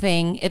exact same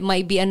thing. It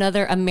might be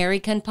another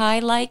American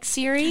Pie-like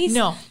series.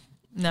 No.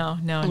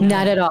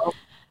 Not at all.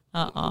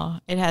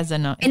 It has a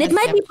no. And it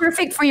might be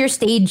perfect for your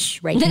stage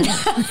right now.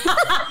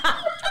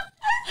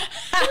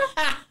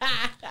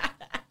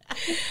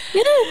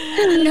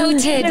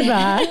 Noted.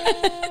 Diba?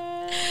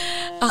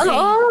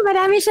 Oo,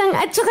 marami siyang,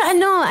 at saka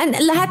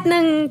lahat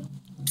ng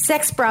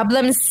sex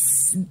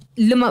problems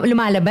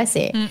lumalabas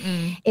eh.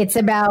 It's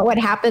about what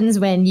happens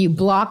when you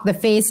block the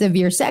face of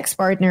your sex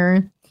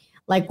partner.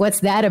 Like,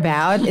 what's that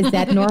about? Is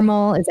that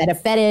normal? Is that a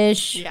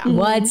fetish? Yeah.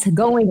 What's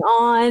going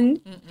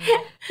on?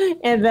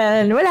 And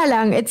then, wala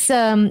lang. It's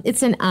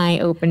an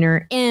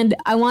eye-opener. And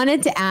I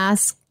wanted to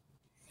ask,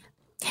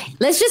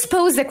 let's just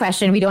pose the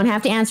question. We don't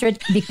have to answer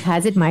it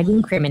because it might be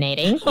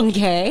incriminating.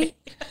 Okay.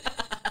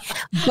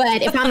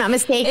 But if I'm not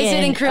mistaken, is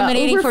it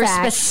incriminating for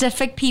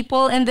specific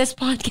people in this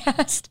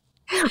podcast?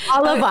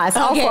 All of us,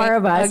 all four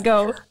of us.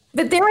 Go.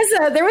 But there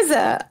was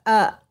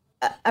a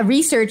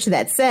research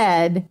that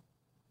said,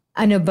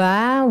 ano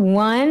ba,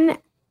 1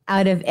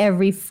 out of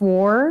every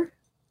 4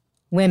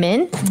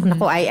 women.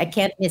 Naku, I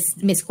can't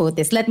misquote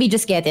this. Let me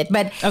just get it.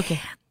 But okay,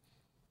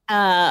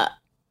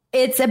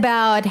 it's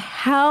about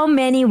how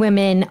many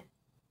women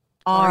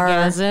are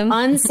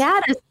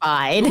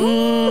unsatisfied.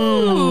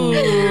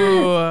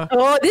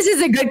 Oh, this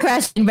is a good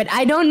question, but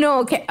I don't know.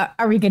 Okay,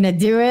 are we gonna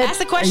do it? Ask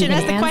the question.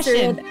 Ask the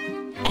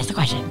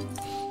question.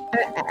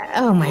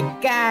 Oh my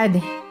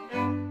God.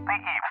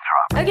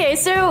 Okay,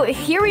 so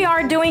here we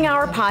are doing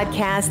our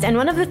podcast, and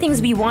one of the things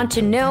we want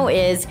to know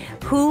is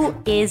who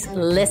is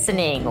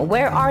listening?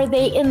 Where are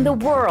they in the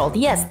world?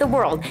 Yes, the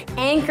world.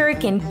 Anchor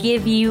can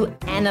give you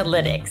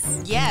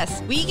analytics.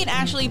 Yes, we can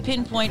actually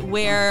pinpoint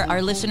where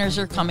our listeners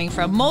are coming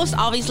from. Most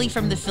obviously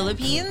from the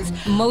Philippines.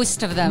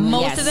 Most of them,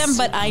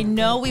 but I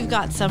know we've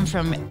got some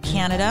from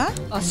Canada.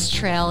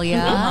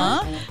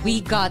 Australia.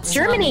 We got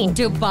Germany.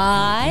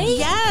 Dubai.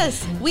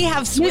 Yes, we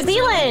have New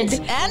Zealand.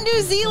 And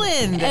New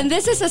Zealand. And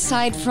this is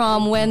aside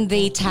from when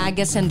they tag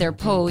us in their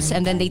posts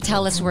and then they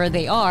tell us where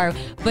they are.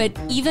 But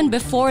even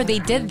before they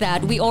did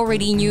that, we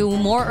already knew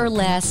more or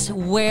less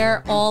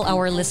where all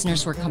our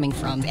listeners were coming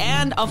from.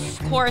 And of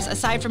course,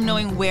 aside from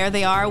knowing where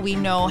they are, we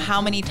know how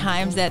many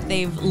times that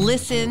they've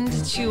listened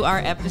to our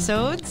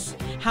episodes,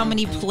 how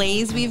many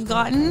plays we've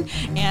gotten.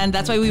 And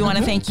that's why we want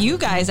to thank you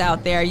guys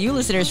out there, you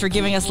listeners, for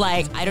giving us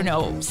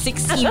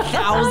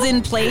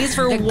 16,000 plays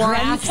for one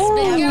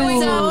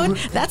episode.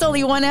 That's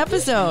only one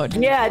episode.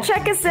 Yeah,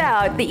 check us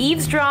out. The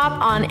Eavesdrop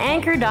on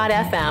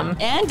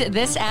Anchor.fm. And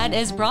this ad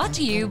is brought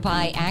to you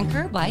by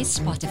Anchor by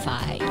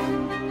Spotify.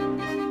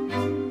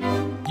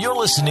 You're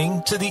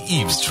listening to The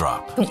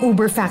Eavesdrop. Yung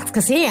Uber facts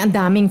kasi, ang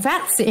daming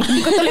facts eh.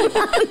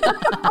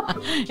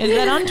 Is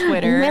that on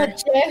Twitter?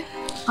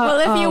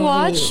 Well, if you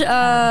watch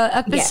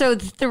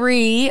episode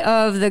 3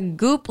 of the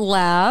Goop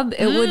Lab,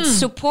 it would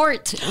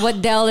support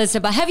what Dell is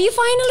about. Have you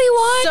finally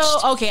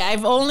watched? So, okay,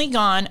 I've only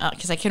gone,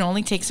 because I can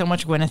only take so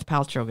much Gwyneth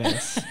Paltrow,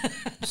 guys.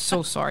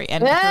 So sorry.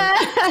 And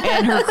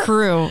her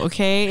crew,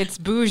 okay? It's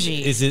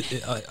bougie. Is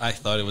it? I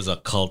thought it was a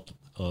cult.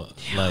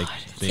 Like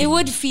thing. It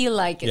would feel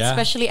like it,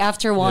 especially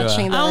after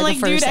watching the, I'm like,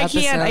 the first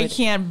dude, episode. I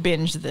can't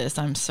binge this.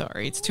 I'm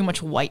sorry. It's too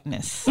much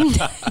whiteness.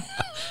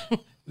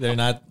 They're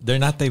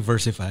not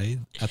diversified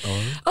at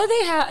all.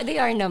 Oh, they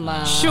are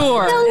naman.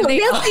 Sure.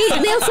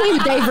 They'll say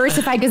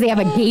diversified because they have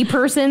a gay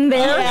person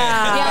there.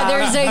 Yeah,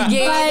 there's a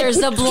gay, there's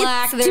a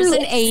black, there's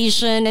an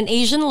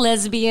Asian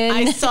lesbian.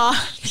 I saw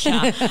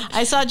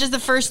just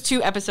the first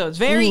 2 episodes.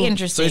 Very So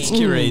interesting. it's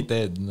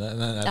curated,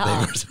 not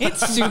diversified.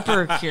 It's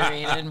super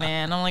curated,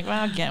 man. I'm like,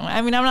 well, again,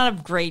 I mean, I'm not a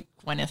great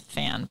Gwyneth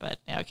fan, but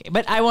okay.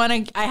 But I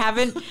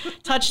haven't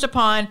touched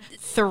upon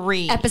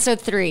 3. Episode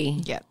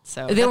 3. Yeah.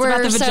 So There were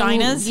about the some,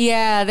 vaginas.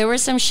 Yeah, there were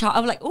some shots.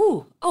 I'm like,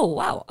 oh,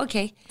 wow,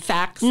 okay.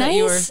 Facts. That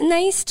you were,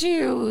 Nice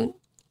to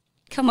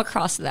come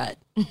across that.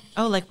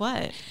 oh, like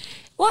what?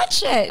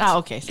 Watch it. Oh,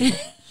 okay. So,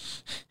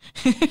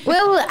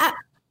 Well,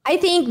 I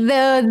think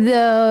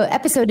the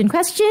episode in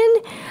question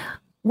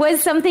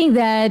was something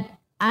that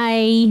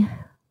I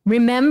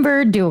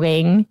remember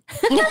doing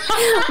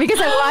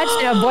because I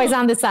watched Boys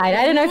on the Side.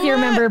 I don't know if you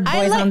remember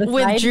Boys on the Side.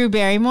 with Drew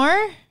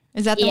Barrymore.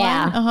 Is that the one?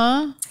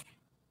 Uh-huh.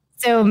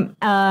 So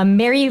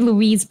Mary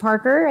Louise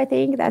Parker, I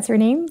think that's her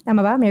name.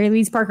 Tama ba? Mary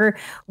Louise Parker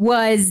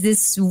was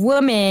this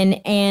woman,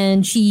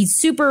 and she's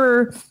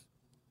super,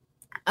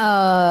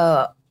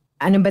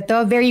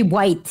 very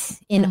white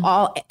in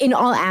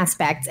all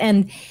aspects,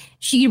 and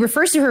she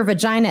refers to her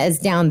vagina as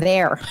down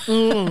there.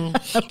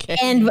 Okay.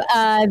 And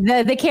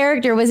the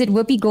character, was it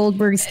Whoopi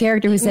Goldberg's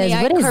character who says,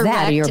 "What is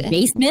that? Your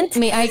basement?"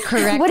 May I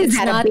correct? What is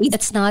that?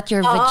 It's not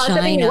your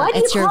vagina. Why do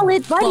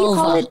you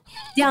call it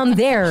down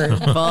there?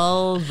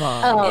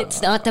 Vulva.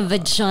 It's not the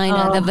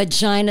vagina. The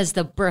vagina is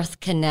the birth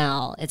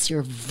canal. It's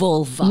your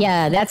vulva.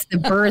 Yeah, that's the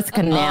birth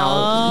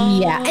canal.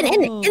 Yeah.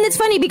 And it's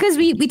funny because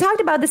we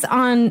talked about this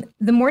on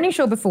the morning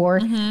show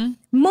before.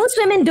 Most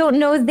women don't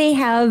know they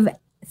have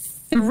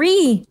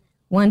 3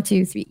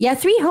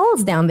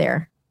 holes down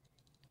there.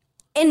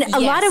 And a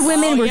lot of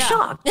women were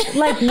shocked.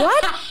 Like,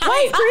 what?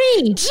 Why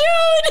 3? Dude!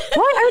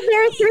 Why are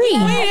there 3?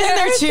 Wait, isn't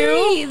there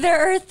 2?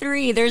 There are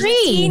 3. There's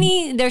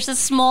there's a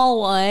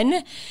small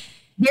one.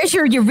 There's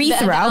your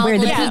urethra, where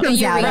the pee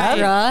comes out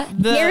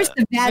of. There's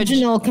the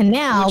vaginal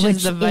canal, which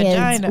is the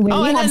vagina. When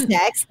you have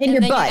sex, in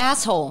your butt. Your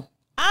asshole.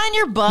 On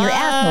your butt. Your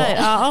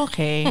asshole. Oh,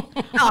 okay.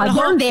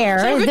 Down there.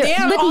 So,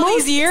 damn, all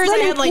these years I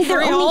had like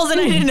 3 holes and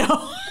I didn't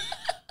know.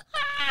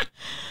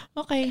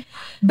 Okay.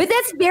 But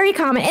that's very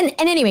common. And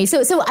anyway,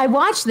 so I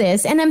watched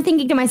this and I'm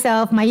thinking to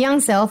myself, my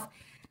young self,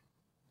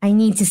 I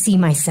need to see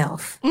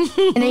myself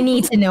and I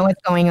need to know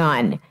what's going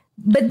on.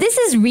 But this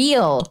is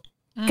real.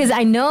 Because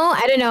I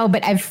don't know,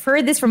 but I've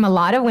heard this from a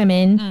lot of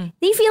women.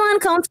 They feel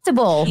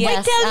uncomfortable.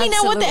 Yes, tell me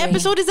now what the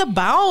episode is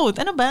about.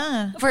 Ano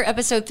ba? For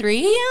episode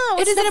 3? Yeah,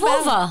 it is the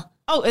vulva.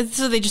 Oh,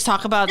 so they just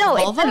talk about the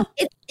vulva?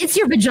 It's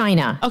your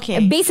vagina.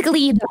 Okay.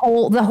 Basically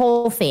the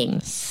whole thing.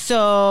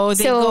 So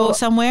they go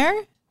somewhere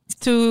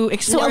to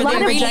explore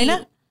their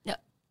vagina?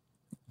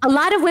 A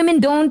lot of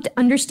women don't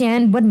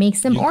understand what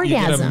makes them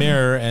orgasm. You get a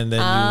mirror and then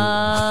No,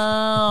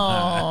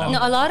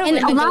 a lot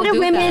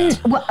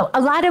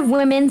of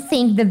women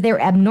think that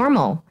they're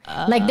abnormal.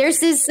 Like there's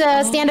this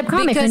stand-up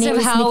comic because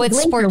of how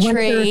it's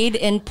portrayed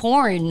in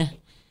porn.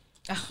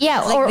 Yeah,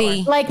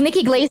 like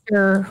Nikki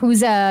Glaser,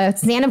 who's a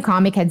stand-up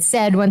comic, had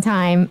said one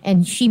time,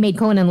 and she made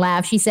Conan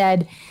laugh. She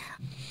said,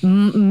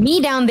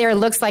 "Me down there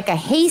looks like a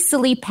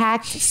hastily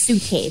packed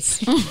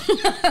suitcase."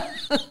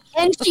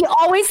 And she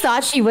always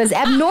thought she was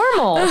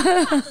abnormal. And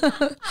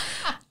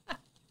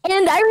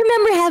I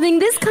remember having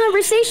this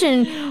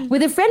conversation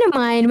with a friend of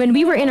mine when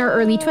we were in our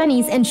early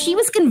 20s, and she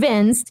was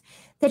convinced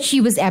that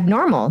she was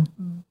abnormal.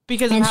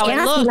 Because of how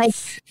it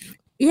looks.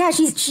 Me,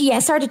 she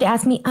started to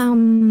ask me,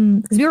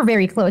 because we were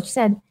very close. She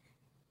said,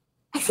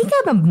 "I think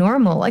I'm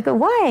abnormal." I go,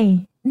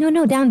 "Why?"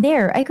 No, down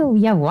there. I go,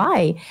 "Yeah,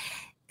 why?"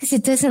 Because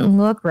it doesn't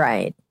look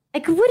right. I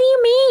go, "What do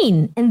you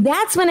mean?" And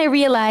that's when I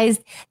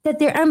realized that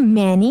there are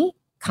many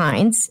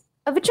kinds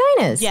of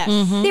vaginas. Yes.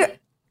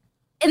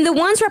 And the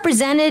ones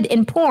represented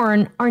in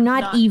porn are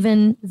not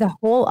even the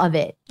whole of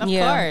it.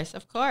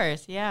 Of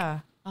course.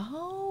 Yeah.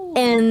 Oh.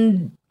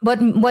 And what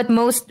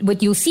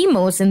you'll see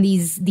most in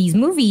these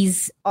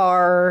movies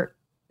are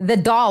the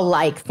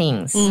doll-like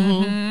things.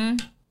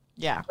 Mm-hmm.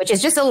 Yeah. Which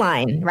is just a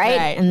line,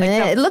 right? And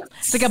then it looks...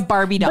 It's like a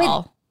Barbie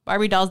doll.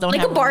 Barbie dolls don't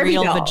have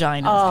real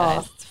vaginas,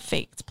 guys. It's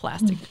fake. It's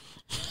plastic.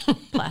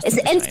 But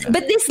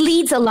this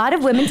leads a lot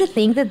of women to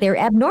think that they're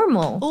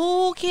abnormal.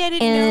 Okay, I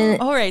didn't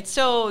know. All right,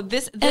 so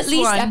this at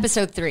least one,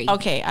 episode 3.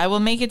 Okay, I will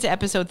make it to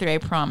episode 3. I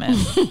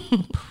promise.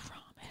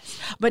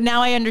 But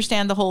now I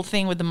understand the whole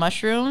thing with the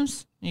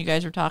mushrooms. You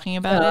guys were talking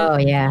about it. Oh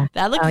yeah,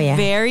 that looked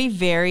very,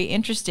 very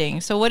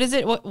interesting. So what is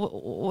it?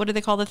 What do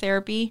they call the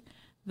therapy?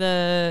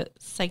 The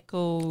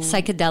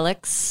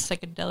psychedelic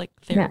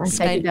therapy.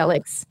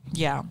 Psychedelics.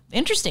 Yeah.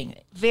 Interesting.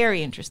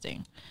 Very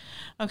interesting.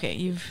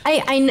 Okay,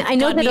 I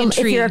know that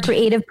if you're a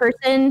creative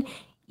person,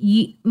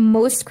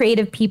 most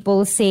creative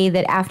people say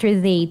that after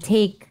they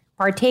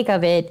partake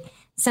of it,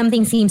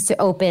 something seems to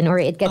open or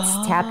it gets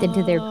tapped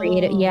into their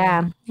creative.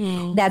 Yeah,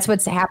 that's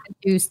what's happened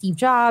to Steve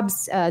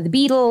Jobs, the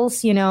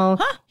Beatles.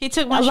 Huh? He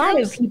took mushrooms? A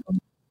lot of people.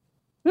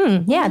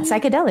 Yeah, it's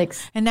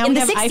psychedelics. And now we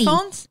have 60s.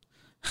 iPhones.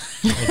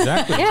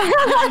 Exactly.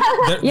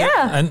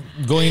 Yeah. And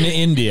going to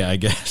India, I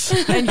guess.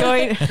 And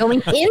going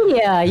to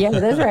India. Yeah,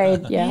 that's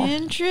right. Yeah.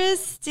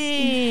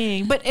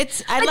 Interesting. But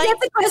that's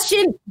a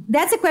question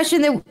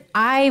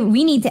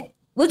that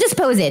we'll just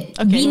pose it.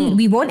 Okay.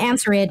 We won't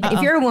answer it. But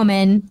if you're a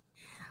woman,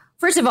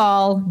 first of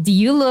all, do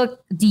you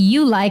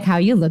like how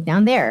you look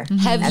down there?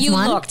 Have you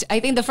looked? I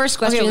think the first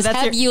question is,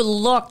 have you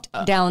looked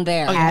down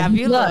there? Okay, have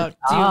you looked?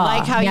 Do you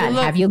like how you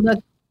look? Have you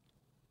looked?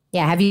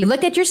 Yeah, have you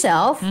looked at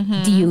yourself?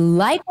 Do you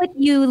like what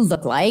you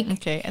look like?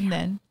 Okay, and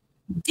then?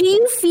 Do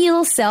you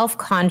feel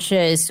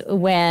self-conscious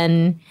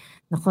when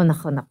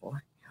someone's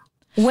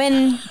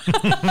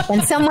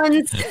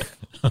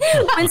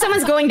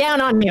going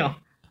down on you?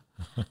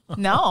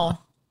 No.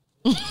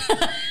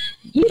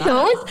 You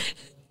don't?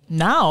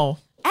 No.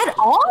 At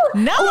all?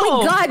 No.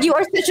 Oh my God, you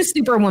are such a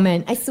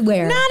superwoman. I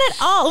swear. Not at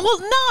all. Well,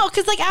 no,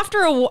 because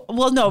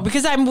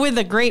because I'm with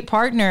a great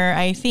partner,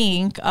 I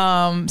think.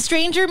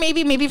 Stranger,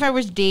 maybe if I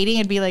was dating,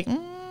 I'd be like,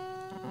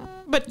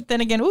 but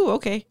then again, ooh,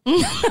 okay.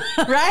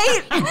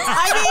 Right?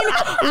 I mean,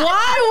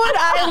 why would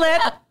I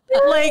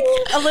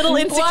let a little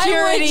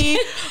insecurity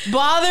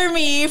bother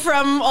me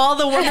from all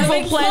the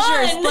wonderful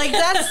pleasures? Fun.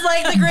 That's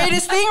the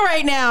greatest thing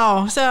right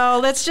now. So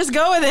let's just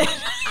go with it.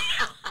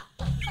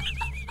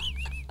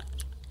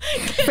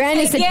 Fran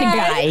is such a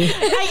guy.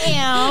 I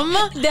am.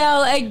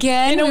 Now,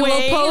 again, we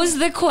will pose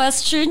the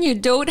question. You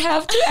don't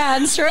have to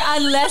answer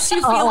unless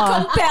you feel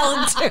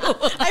compelled to.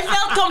 I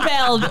felt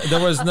compelled.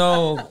 There was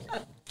no...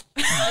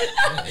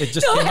 It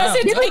just came out.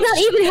 There was not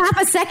even half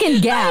a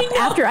second gap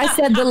after I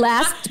said the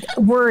last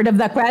word of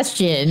the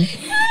question.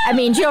 I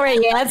mean, she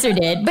already answered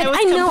it. But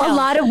I know a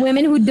lot of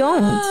women who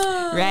don't.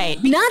 Right.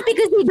 Not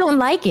because they don't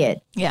like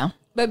it. Yeah.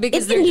 But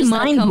because it can be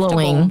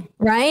mind-blowing,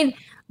 right?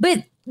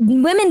 But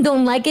women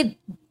don't like it.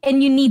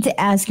 And you need to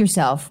ask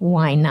yourself,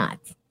 why not?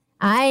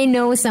 I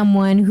know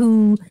someone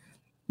who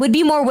would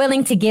be more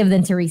willing to give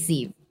than to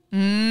receive.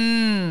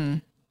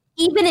 Even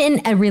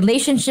in a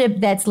relationship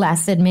that's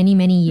lasted many,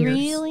 many years.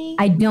 Really?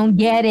 I don't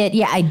get it.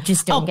 Yeah, I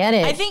just don't get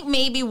it. I think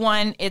maybe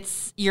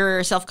it's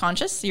you're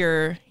self-conscious.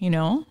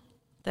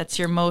 That's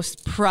your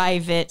most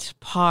private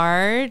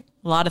part.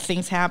 A lot of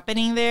things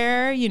happening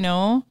there,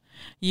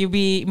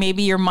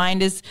 maybe your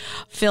mind is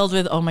filled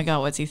with, oh my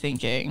God, what's he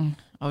thinking?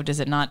 Oh, does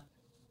it not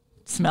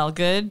smell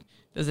good?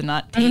 Does it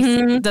not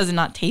taste? Does it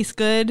not taste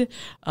good?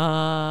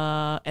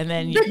 And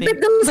then you think,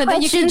 but those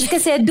questions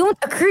don't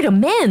occur to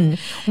men.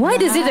 Why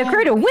does it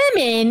occur to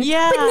women?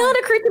 Yeah, but not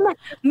occur to men.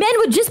 Men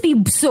would just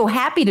be so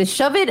happy to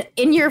shove it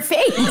in your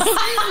face.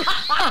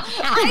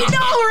 I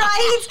know,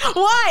 right?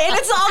 Why? And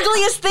it's the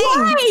ugliest thing.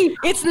 Why?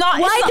 It's not.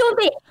 Why don't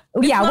they?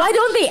 Yeah, why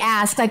don't they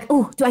ask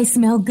oh, do I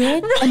smell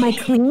good? Right. Am I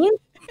clean?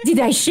 Did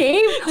I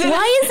shave?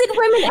 Why is it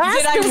women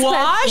ask Did I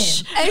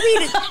wash? I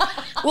mean,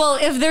 well,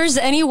 if there's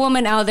any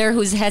woman out there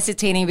who's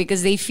hesitating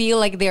because they feel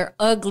like they're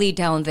ugly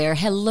down there,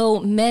 hello,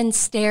 men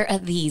stare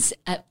at these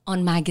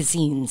on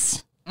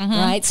magazines.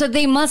 Right? So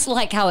they must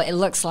like how it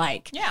looks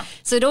like. Yeah.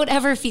 So don't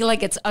ever feel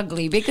like it's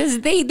ugly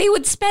because they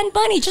would spend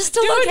money just to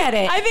look at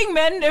it. I think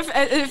men,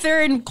 if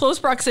they're in close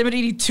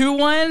proximity to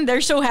one,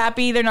 they're so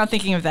happy they're not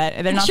thinking of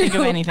that. They're not thinking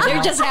of anything They're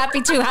else. just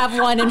happy to have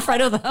one in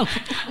front of them.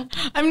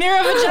 I'm near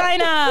a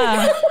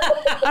vagina.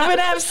 I'm going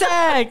to have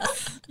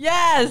sex.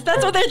 Yes,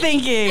 that's what they're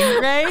thinking,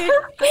 right?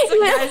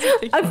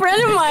 A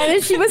friend of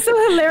mine, she was so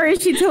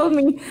hilarious.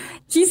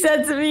 She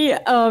said to me,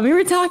 we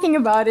were talking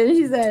about it, and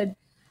she said,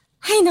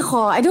 "Hey,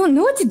 Nicole, I don't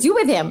know what to do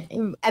with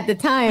him." At the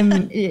time,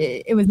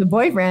 it was the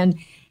boyfriend.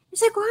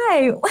 He's like,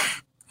 "Why?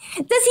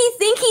 Does he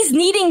think he's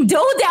kneading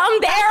dough down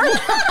there?"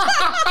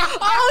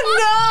 Oh,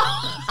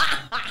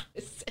 no.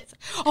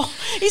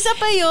 Isa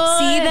pa yun.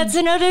 See, that's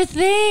another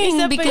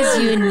thing because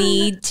you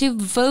need to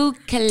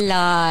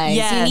vocalize.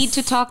 Yes. You need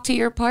to talk to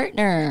your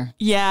partner.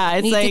 Yeah,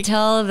 it's you need to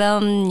tell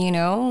them,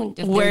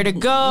 where to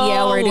go.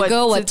 Yeah, where to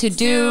go, what to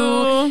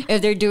do.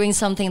 If they're doing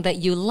something that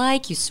you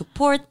like, you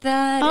support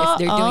that. If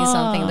they're doing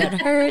something that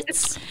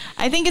hurts.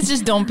 I think it's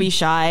just don't be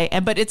shy,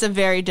 but it's a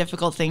very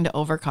difficult thing to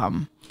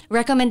overcome.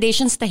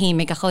 Recommendations,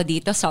 tahimik ako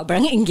dito.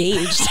 Sobrang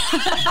engaged.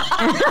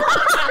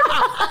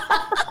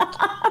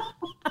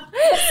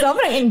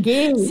 Sobrang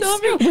engaged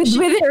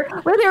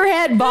with her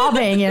head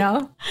bobbing,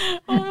 Yeah,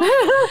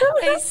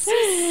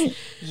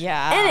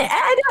 and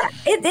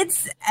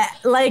it's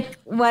like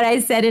what I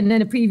said in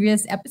a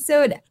previous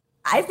episode.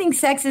 I think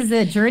sex is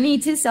a journey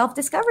to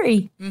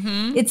self-discovery.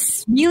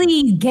 It's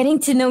really getting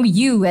to know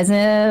you as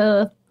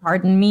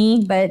pardon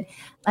me, but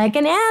like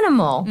an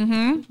animal,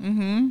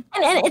 and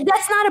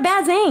that's not a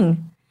bad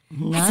thing.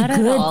 Not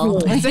at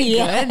all. It's a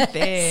good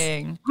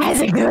thing.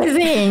 That's a good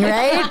thing,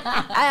 right?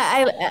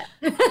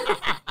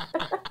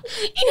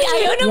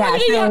 Ayaw na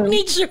mag-react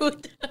ni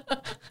Jude.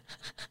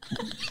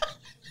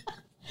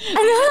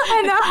 Ano?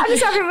 Ano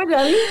sabi mo,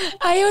 Jelly?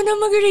 Ayaw na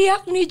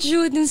mag-react ni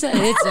Jude. It's a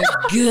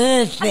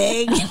good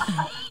thing.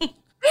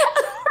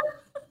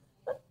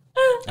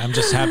 I'm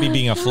just happy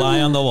being a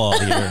fly on the wall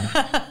here.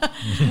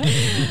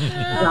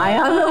 Fly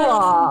on the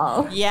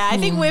wall. Yeah, I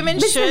think women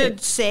should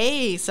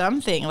say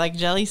something. Like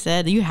Jelly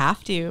said, you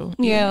have to.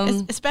 Yeah.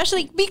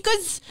 Especially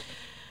because,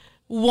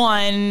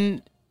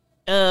 one,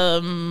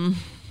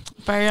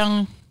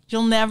 parang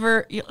you'll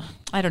never...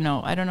 I don't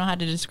know how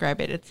to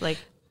describe it. It's like...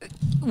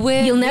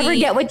 You'll never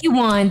get what you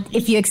want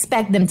if you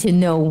expect them to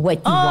know what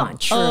you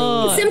want. True.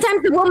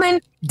 Sometimes the woman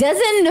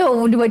doesn't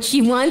know what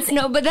she wants.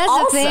 No, but that's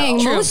also. the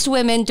thing. True. Most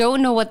women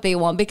don't know what they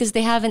want because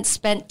they haven't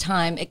spent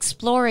time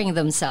exploring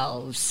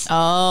themselves.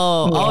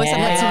 Oh, So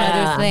that's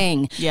another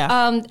thing.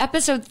 Yeah.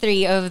 Episode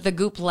 3 of the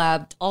Goop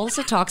Lab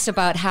also talks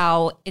about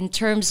how, in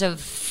terms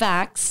of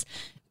facts,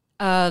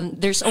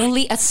 there's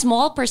only a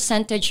small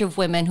percentage of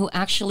women who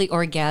actually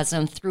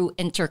orgasm through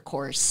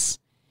intercourse.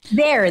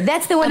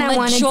 That's the one I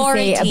wanted to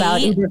say about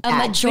uber a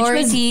fat,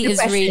 majority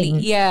is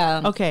really,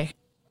 Okay.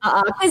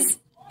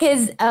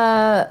 Because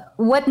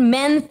what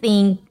men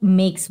think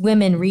makes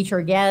women reach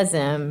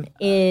orgasm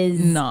is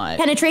Not.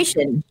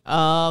 penetration.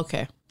 Oh,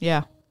 okay.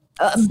 Yeah.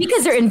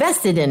 Because they're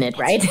invested in it,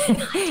 right?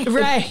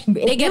 Right.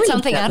 they get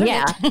something out of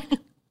it.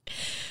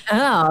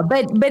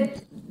 But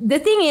the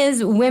thing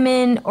is,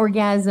 women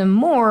orgasm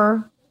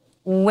more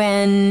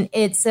when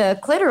it's a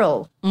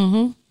clitoral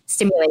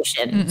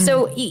stimulation.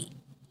 So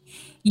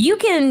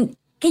can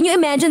you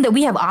imagine that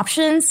we have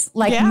options?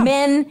 Like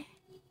men,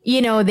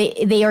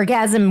 they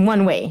orgasm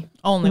one way.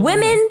 Only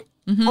women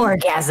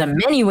orgasm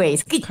many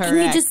ways. Can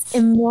you just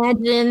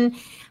imagine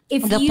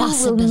if the you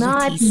will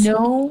not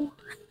know?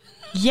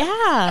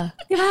 Yeah.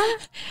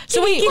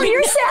 So wait, for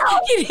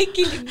yourself.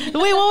 Wait,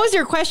 what was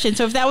your question?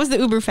 So if that was the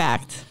Uber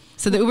fact.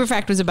 So the Uber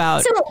fact was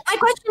about... So my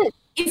question,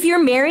 if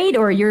you're married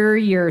or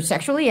you're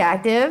sexually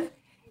active,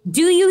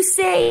 do you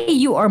say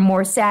you are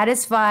more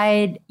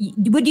satisfied?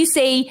 Would you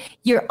say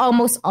you're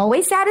almost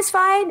always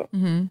satisfied?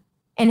 And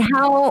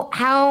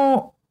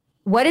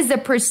what is the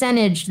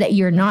percentage that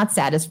you're not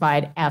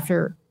satisfied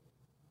after,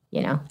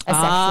 a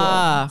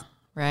sexual?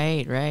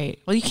 Right.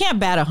 Well, you can't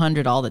bat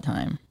 100 all the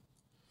time.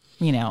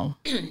 You're going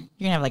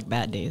to have like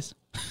bad days.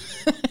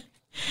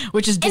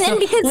 Which is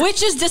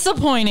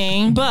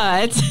disappointing,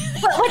 but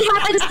what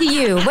happens to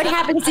you? What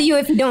happens to you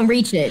if you don't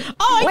reach it?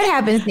 What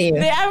happens to you?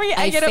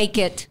 I fake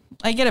it.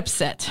 I get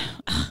upset.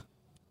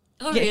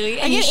 Oh, really?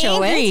 And I you get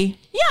show angry.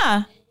 it?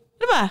 Yeah.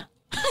 Diba?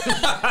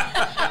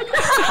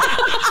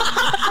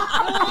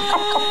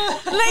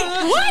 Like,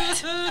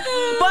 what?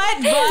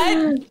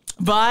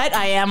 But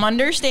I am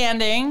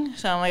understanding.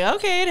 So I'm like,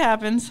 okay, it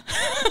happens.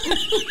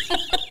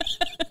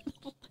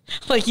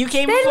 Like you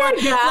came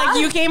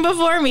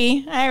before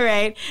me. All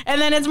right.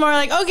 And then it's more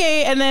like,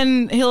 okay. And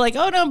then he'll like,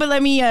 oh no, but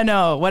let me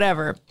know,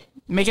 whatever.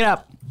 Make it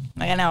up.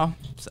 Like, I know.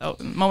 So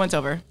moment's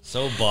over.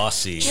 So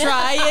bossy. So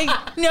bossy.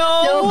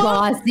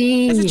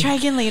 Let's try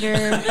again later.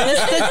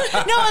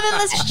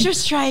 Let's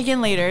just try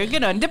again later.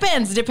 Good on.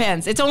 Depends.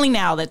 It's only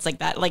now that's like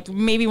that. Like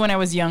maybe when I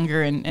was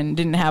younger and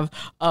didn't have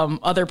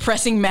other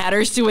pressing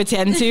matters to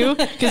attend to.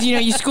 Because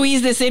you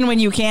squeeze this in when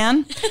you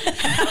can.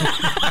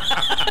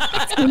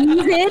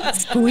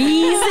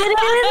 Squeeze it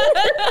in.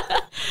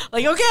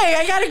 Like, okay,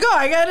 I gotta go.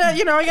 I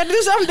gotta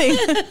do something.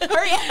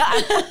 Hurry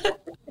up.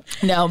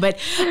 No, but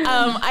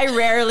I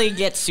rarely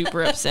get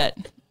super upset.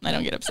 I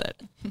don't get upset.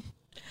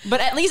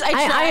 But at least I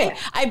try.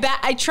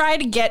 I try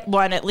to get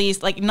one at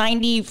least like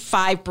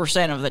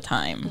 95% of the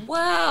time.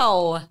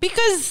 Wow.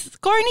 Because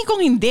corny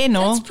kung hindi,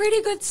 no? That's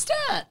pretty good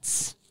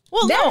stats.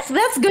 Well,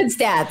 that's good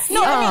stats.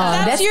 No,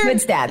 that's good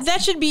stats.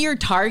 That should be your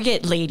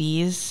target,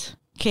 ladies.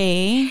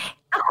 Okay?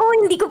 Ako,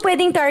 hindi ko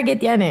pwedeng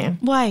target yan eh.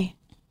 Why?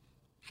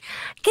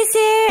 Kasi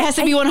it has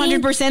to be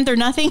 100% or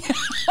nothing?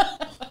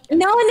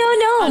 No.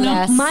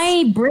 Yes.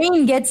 My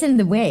brain gets in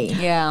the way.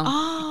 Yeah.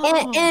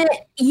 And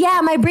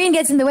my brain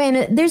gets in the way.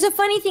 And there's a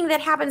funny thing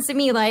that happens to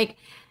me, like,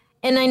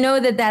 and I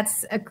know that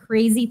that's a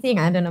crazy thing.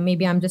 I don't know.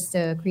 Maybe I'm just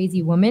a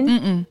crazy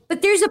woman.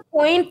 But there's a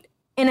point,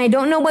 and I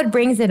don't know what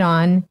brings it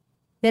on,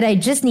 that I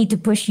just need to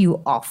push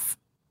you off.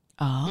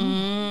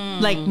 Oh.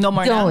 Like, no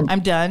more now.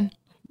 I'm done.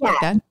 Yeah. Like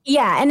that?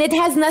 Yeah. And it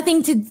has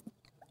nothing to,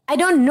 I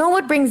don't know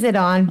what brings it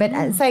on, but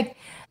it's like,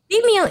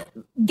 leave me,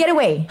 get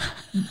away.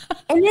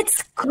 And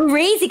it's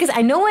crazy because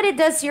I know what it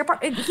does to your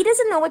part. He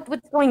doesn't know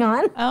what's going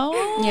on.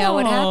 Oh. Yeah,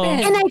 what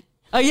happened? And like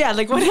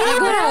what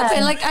happened? What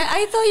happened? Like,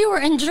 I thought you were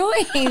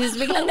enjoying this.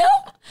 Like, no.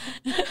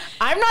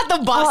 I'm not the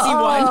bossy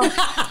one.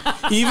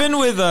 Even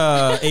with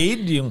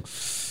aid, yung...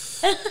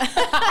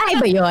 Ay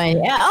ba yun?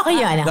 Okay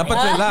yun.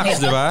 Dapat relax,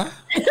 di ba?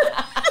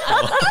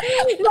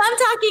 No, I'm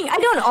talking, I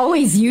don't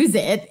always use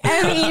it.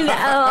 I mean,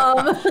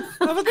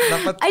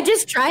 I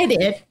just tried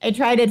it. I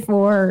tried it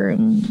for,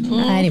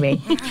 anyway.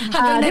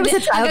 There was a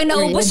trial period.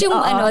 Naubos yung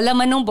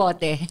laman ng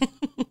bote.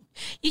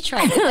 You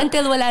tried it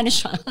until wala na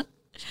siya.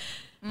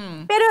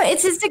 Pero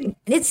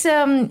it's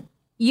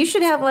you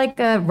should have like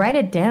write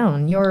it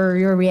down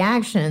your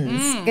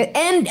reactions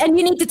and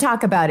you need to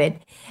talk about it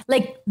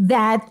like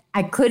that.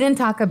 I couldn't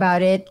talk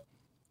about it.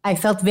 I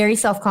felt very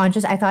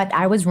self-conscious. I thought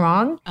I was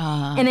wrong,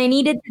 and I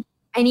needed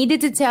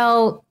to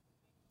tell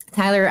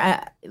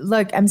Tyler,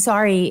 look, I'm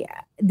sorry.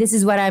 This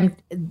is what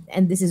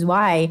and this is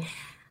why.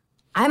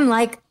 I'm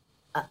like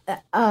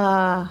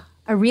a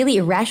really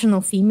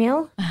irrational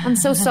female. I'm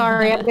so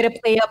sorry. I'm gonna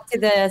play up to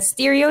the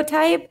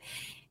stereotype.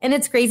 And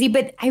it's crazy,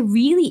 but I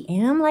really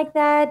am like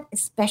that,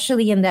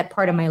 especially in that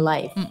part of my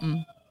life.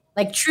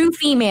 Like true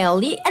female.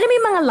 Alam mo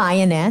yung mga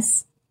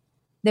lioness,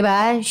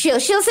 diba? She'll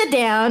sit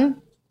down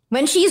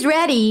when she's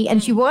ready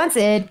and she wants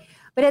it,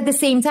 but at the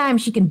same time,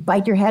 she can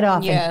bite your head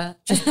off and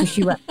just push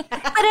you up. But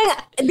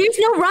there's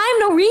no rhyme,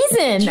 no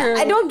reason. True.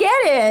 I don't get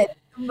it.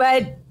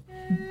 But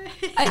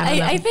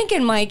I think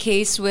in my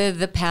case with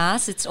the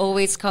past, it's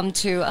always come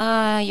to,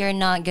 you're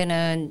not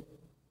gonna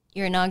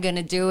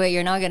do it.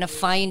 You're not gonna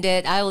find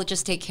it. I will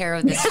just take care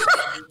of this.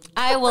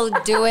 I will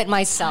do it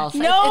myself.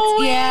 No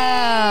way.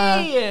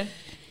 Yeah.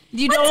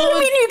 You don't. What do you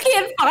mean you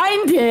can't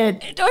find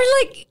it? Or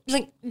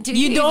like, do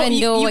you even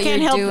know what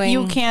you're doing?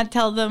 You can't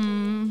tell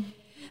them,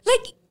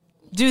 like,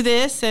 do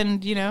this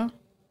and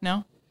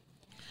no.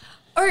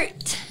 Or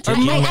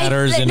taking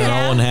matters in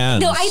her own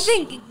hands. No, I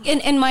think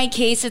in my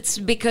case, it's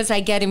because I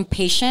get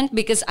impatient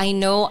because I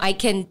know I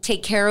can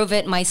take care of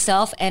it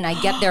myself and I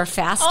get there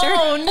faster.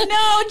 Oh, no,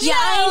 Jelly! Yeah,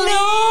 I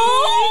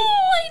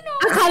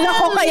know. Akala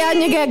ko kaya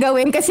niya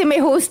gagawin kasi may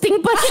hosting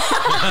pa siya.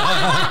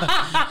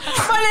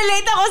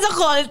 Malilate ako sa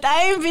call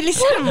time.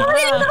 Bilisan mo.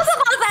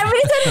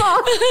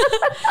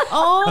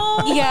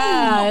 Oh.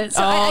 Yeah.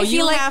 So I feel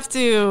you like have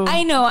to.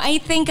 I know. I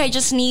think I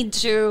just need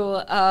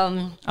to...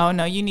 oh,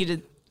 no, you need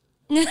to...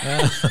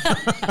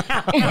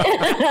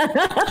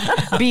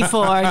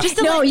 Before just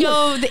to let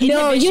go the inhibitions.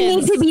 No, you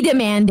need to be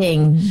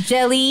demanding,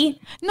 Jelly.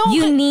 No,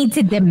 you need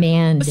to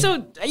demand.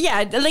 So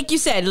yeah, like you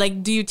said,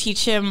 like do you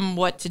teach him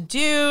what to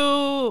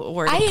do,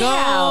 where to go?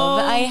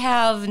 I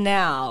have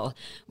now,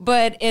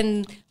 but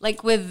in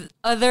like with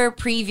other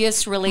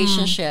previous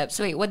relationships.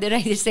 Wait, what did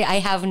I just say? I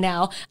have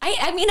now.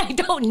 I mean I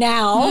don't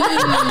now.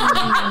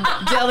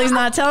 Jelly's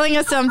not telling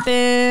us something.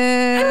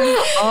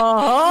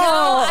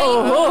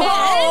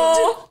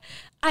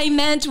 I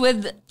meant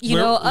with, other... We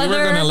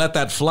were going to let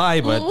that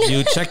fly, but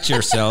you checked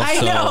yourself.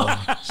 I know.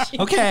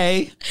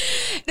 Okay.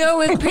 No,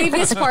 with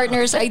previous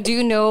partners, I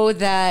do know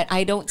that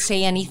I don't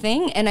say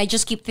anything. And I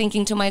just keep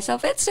thinking to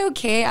myself, it's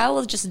okay. I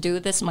will just do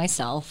this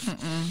myself.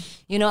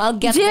 I'll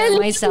get there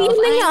myself.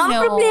 I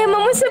know.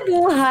 Problema mo sa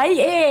buhay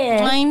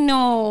eh. I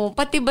know.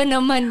 Pati ba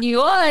naman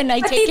yun? I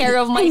take care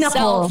of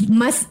myself.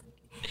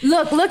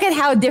 Look at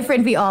how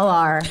different we all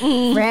are.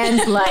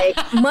 Friends,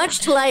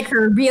 much like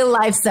her real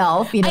life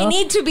self, I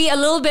need to be a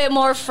little bit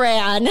more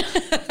Fran. You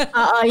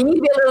need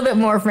to be a little bit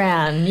more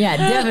Fran. Yeah,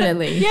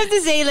 definitely. You have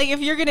to say, if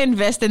you're going to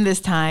invest in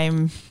this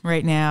time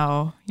right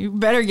now, you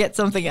better get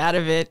something out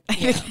of it. I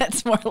think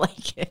that's more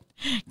like it.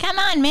 Come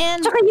on,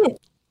 man. Tsaka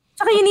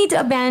you need to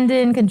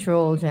abandon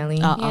control, Jelly.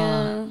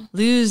 Yeah.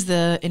 Lose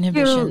the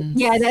inhibitions.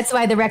 Yeah, that's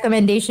why the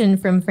recommendation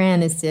from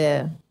Fran is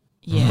to...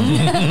 Yeah.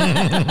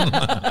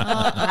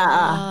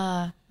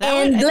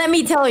 And let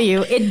me tell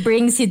you, it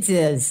brings you to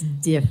a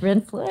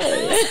different place.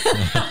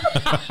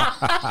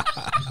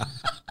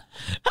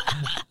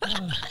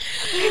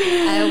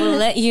 I will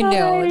let you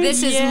know.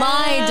 This is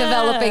my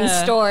developing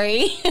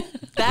story.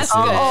 That's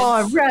good.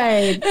 Oh,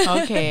 right.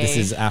 Okay. This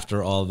is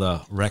after all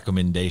the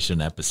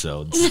recommendation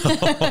episodes. So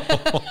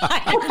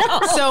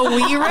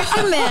we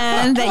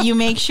recommend that you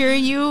make sure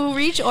you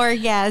reach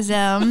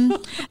orgasm.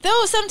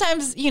 Though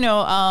sometimes,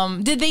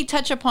 did they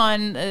touch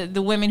upon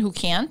the women who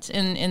can't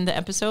in the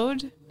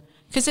episode?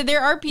 Because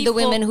there are people... The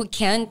women who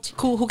can't?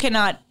 Who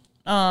cannot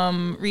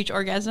reach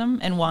orgasm,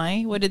 and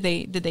why? What did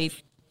they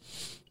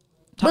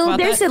talk about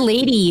there's a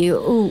lady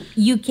who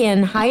you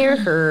can hire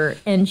her,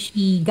 and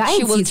she guides you.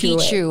 She will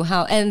teach you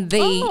how, and they...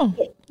 Oh,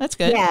 that's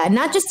good. Yeah,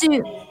 not just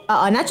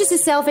to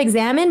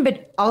self-examine,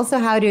 but also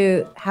how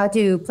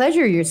to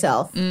pleasure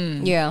yourself.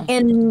 Yeah.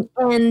 And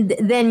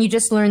then you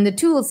just learn the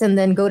tools and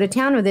then go to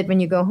town with it when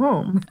you go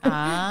home.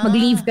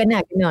 Mag-leave ka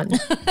na, ganon.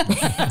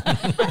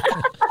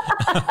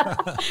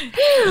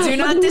 Do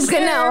not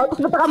disturb.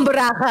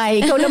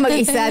 Ikaw lang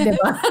mag-isa,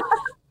 diba?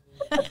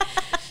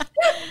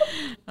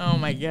 Oh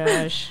my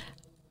gosh.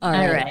 All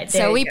right.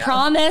 So we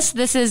promise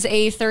this is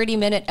a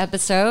 30-minute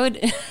episode.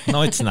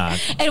 No, it's not.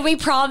 And we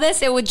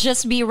promise it would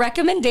just be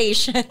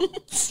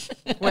recommendations.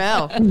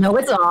 Well, no,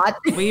 it's not.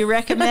 We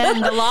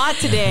recommend a lot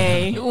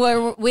today.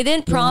 We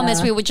didn't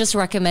promise we would just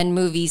recommend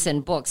movies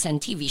and books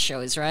and TV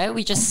shows, right?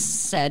 We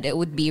just said it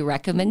would be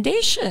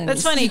recommendations.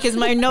 That's funny because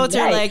my notes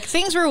are like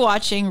things we're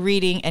watching,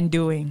 reading, and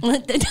doing.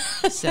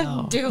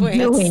 So doing.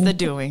 That's the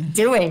doing.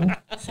 Doing.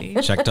 See?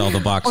 Checked all the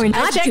boxes. Or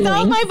not I checked doing.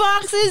 all my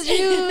boxes,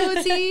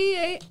 you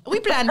see. We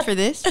planned for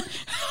this.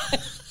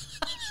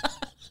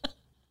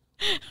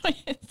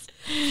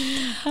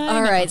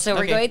 All right, so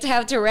we're going to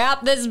have to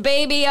wrap this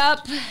baby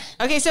up.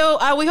 Okay,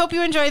 so we hope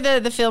you enjoy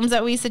the films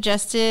that we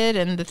suggested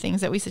and the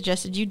things that we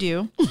suggested you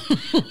do.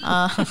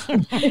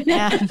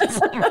 And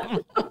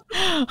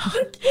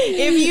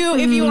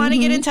if you want to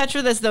get in touch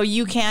with us, though,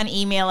 you can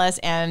email us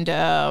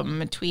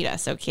and tweet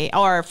us, okay?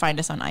 Or find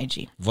us on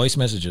IG. Voice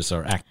messages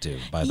are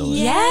active, by the way.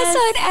 Yes,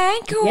 on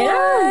Anchor.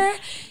 Yeah.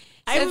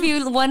 So if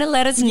you want to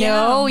let us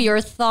know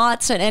your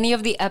thoughts on any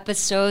of the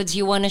episodes,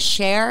 you want to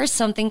share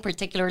something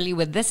particularly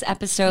with this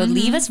episode,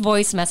 leave us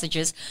voice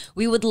messages.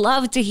 We would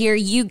love to hear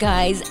you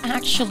guys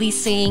actually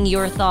saying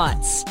your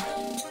thoughts.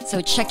 So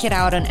check it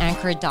out on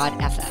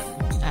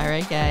anchor.fm. All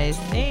right, guys.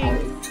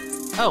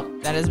 Thanks. Oh,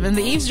 that has been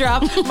The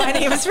Eavesdrop. My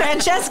name is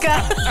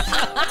Francesca.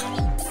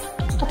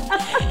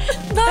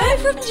 Bye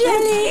from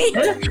Jelly.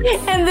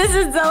 And this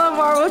is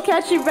Delamar. We'll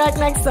catch you back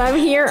next time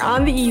here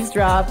on The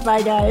Eavesdrop.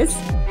 Bye, guys.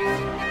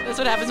 That's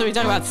what happens when we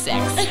talk about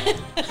sex.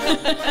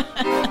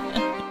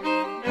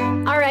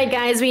 All right,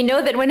 guys, we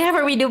know that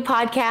whenever we do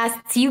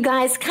podcasts, you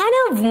guys kind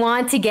of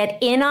want to get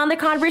in on the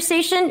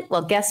conversation.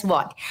 Well, guess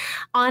what?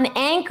 On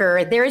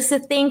Anchor, there's a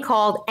thing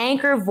called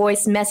Anchor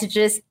Voice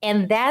Messages,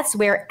 and that's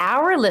where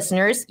our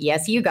listeners,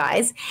 yes, you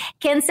guys,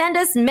 can send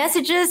us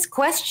messages,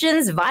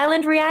 questions,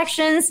 violent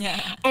reactions,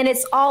 and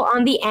it's all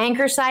on the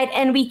Anchor site,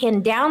 and we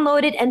can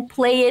download it and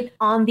play it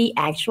on the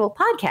actual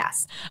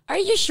podcast. Are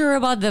you sure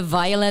about the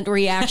violent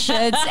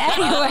reactions?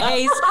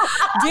 Anyways,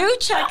 do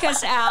check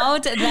us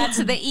out. That's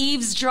The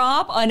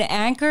Eavesdrop on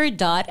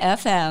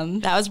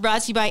anchor.fm. That was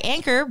brought to you by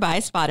Anchor by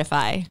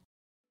Spotify.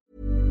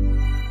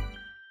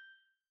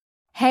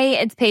 Hey,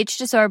 it's Paige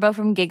DeSorbo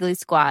from Giggly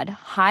Squad.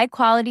 High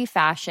quality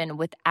fashion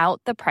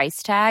without the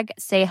price tag.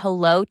 Say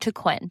hello to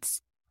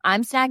Quince.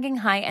 I'm snagging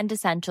high-end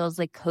essentials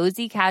like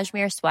cozy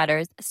cashmere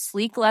sweaters,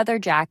 sleek leather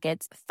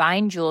jackets,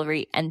 fine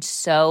jewelry, and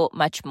so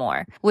much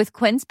more. With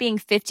Quince being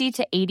 50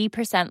 to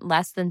 80%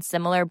 less than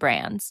similar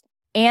brands.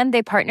 And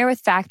they partner with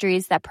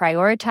factories that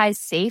prioritize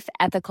safe,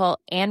 ethical,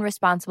 and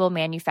responsible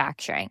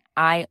manufacturing.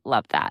 I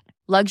love that.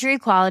 Luxury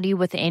quality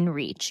within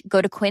reach.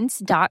 Go to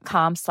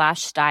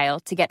quince.com/style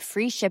to get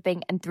free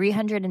shipping and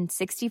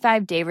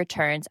 365-day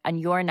returns on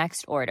your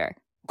next order.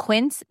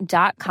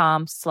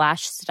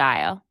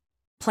 Quince.com/style.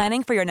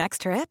 Planning for your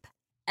next trip?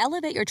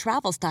 Elevate your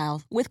travel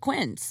style with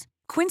Quince.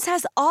 Quince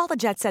has all the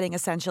jet-setting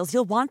essentials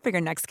you'll want for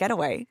your next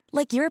getaway,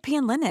 like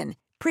European linen,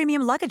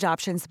 premium luggage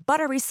options,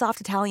 buttery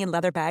soft Italian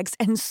leather bags,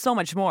 and so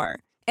much more.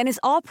 And is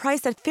all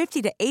priced at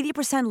 50 to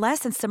 80% less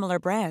than similar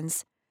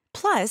brands.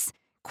 Plus,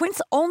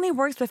 Quince only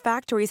works with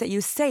factories that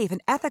use safe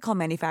and ethical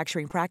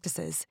manufacturing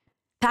practices.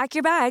 Pack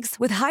your bags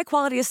with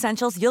high-quality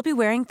essentials you'll be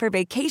wearing for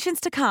vacations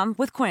to come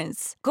with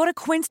Quince. Go to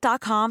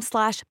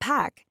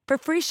quince.com/pack for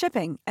free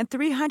shipping and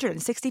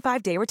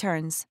 365-day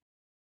returns.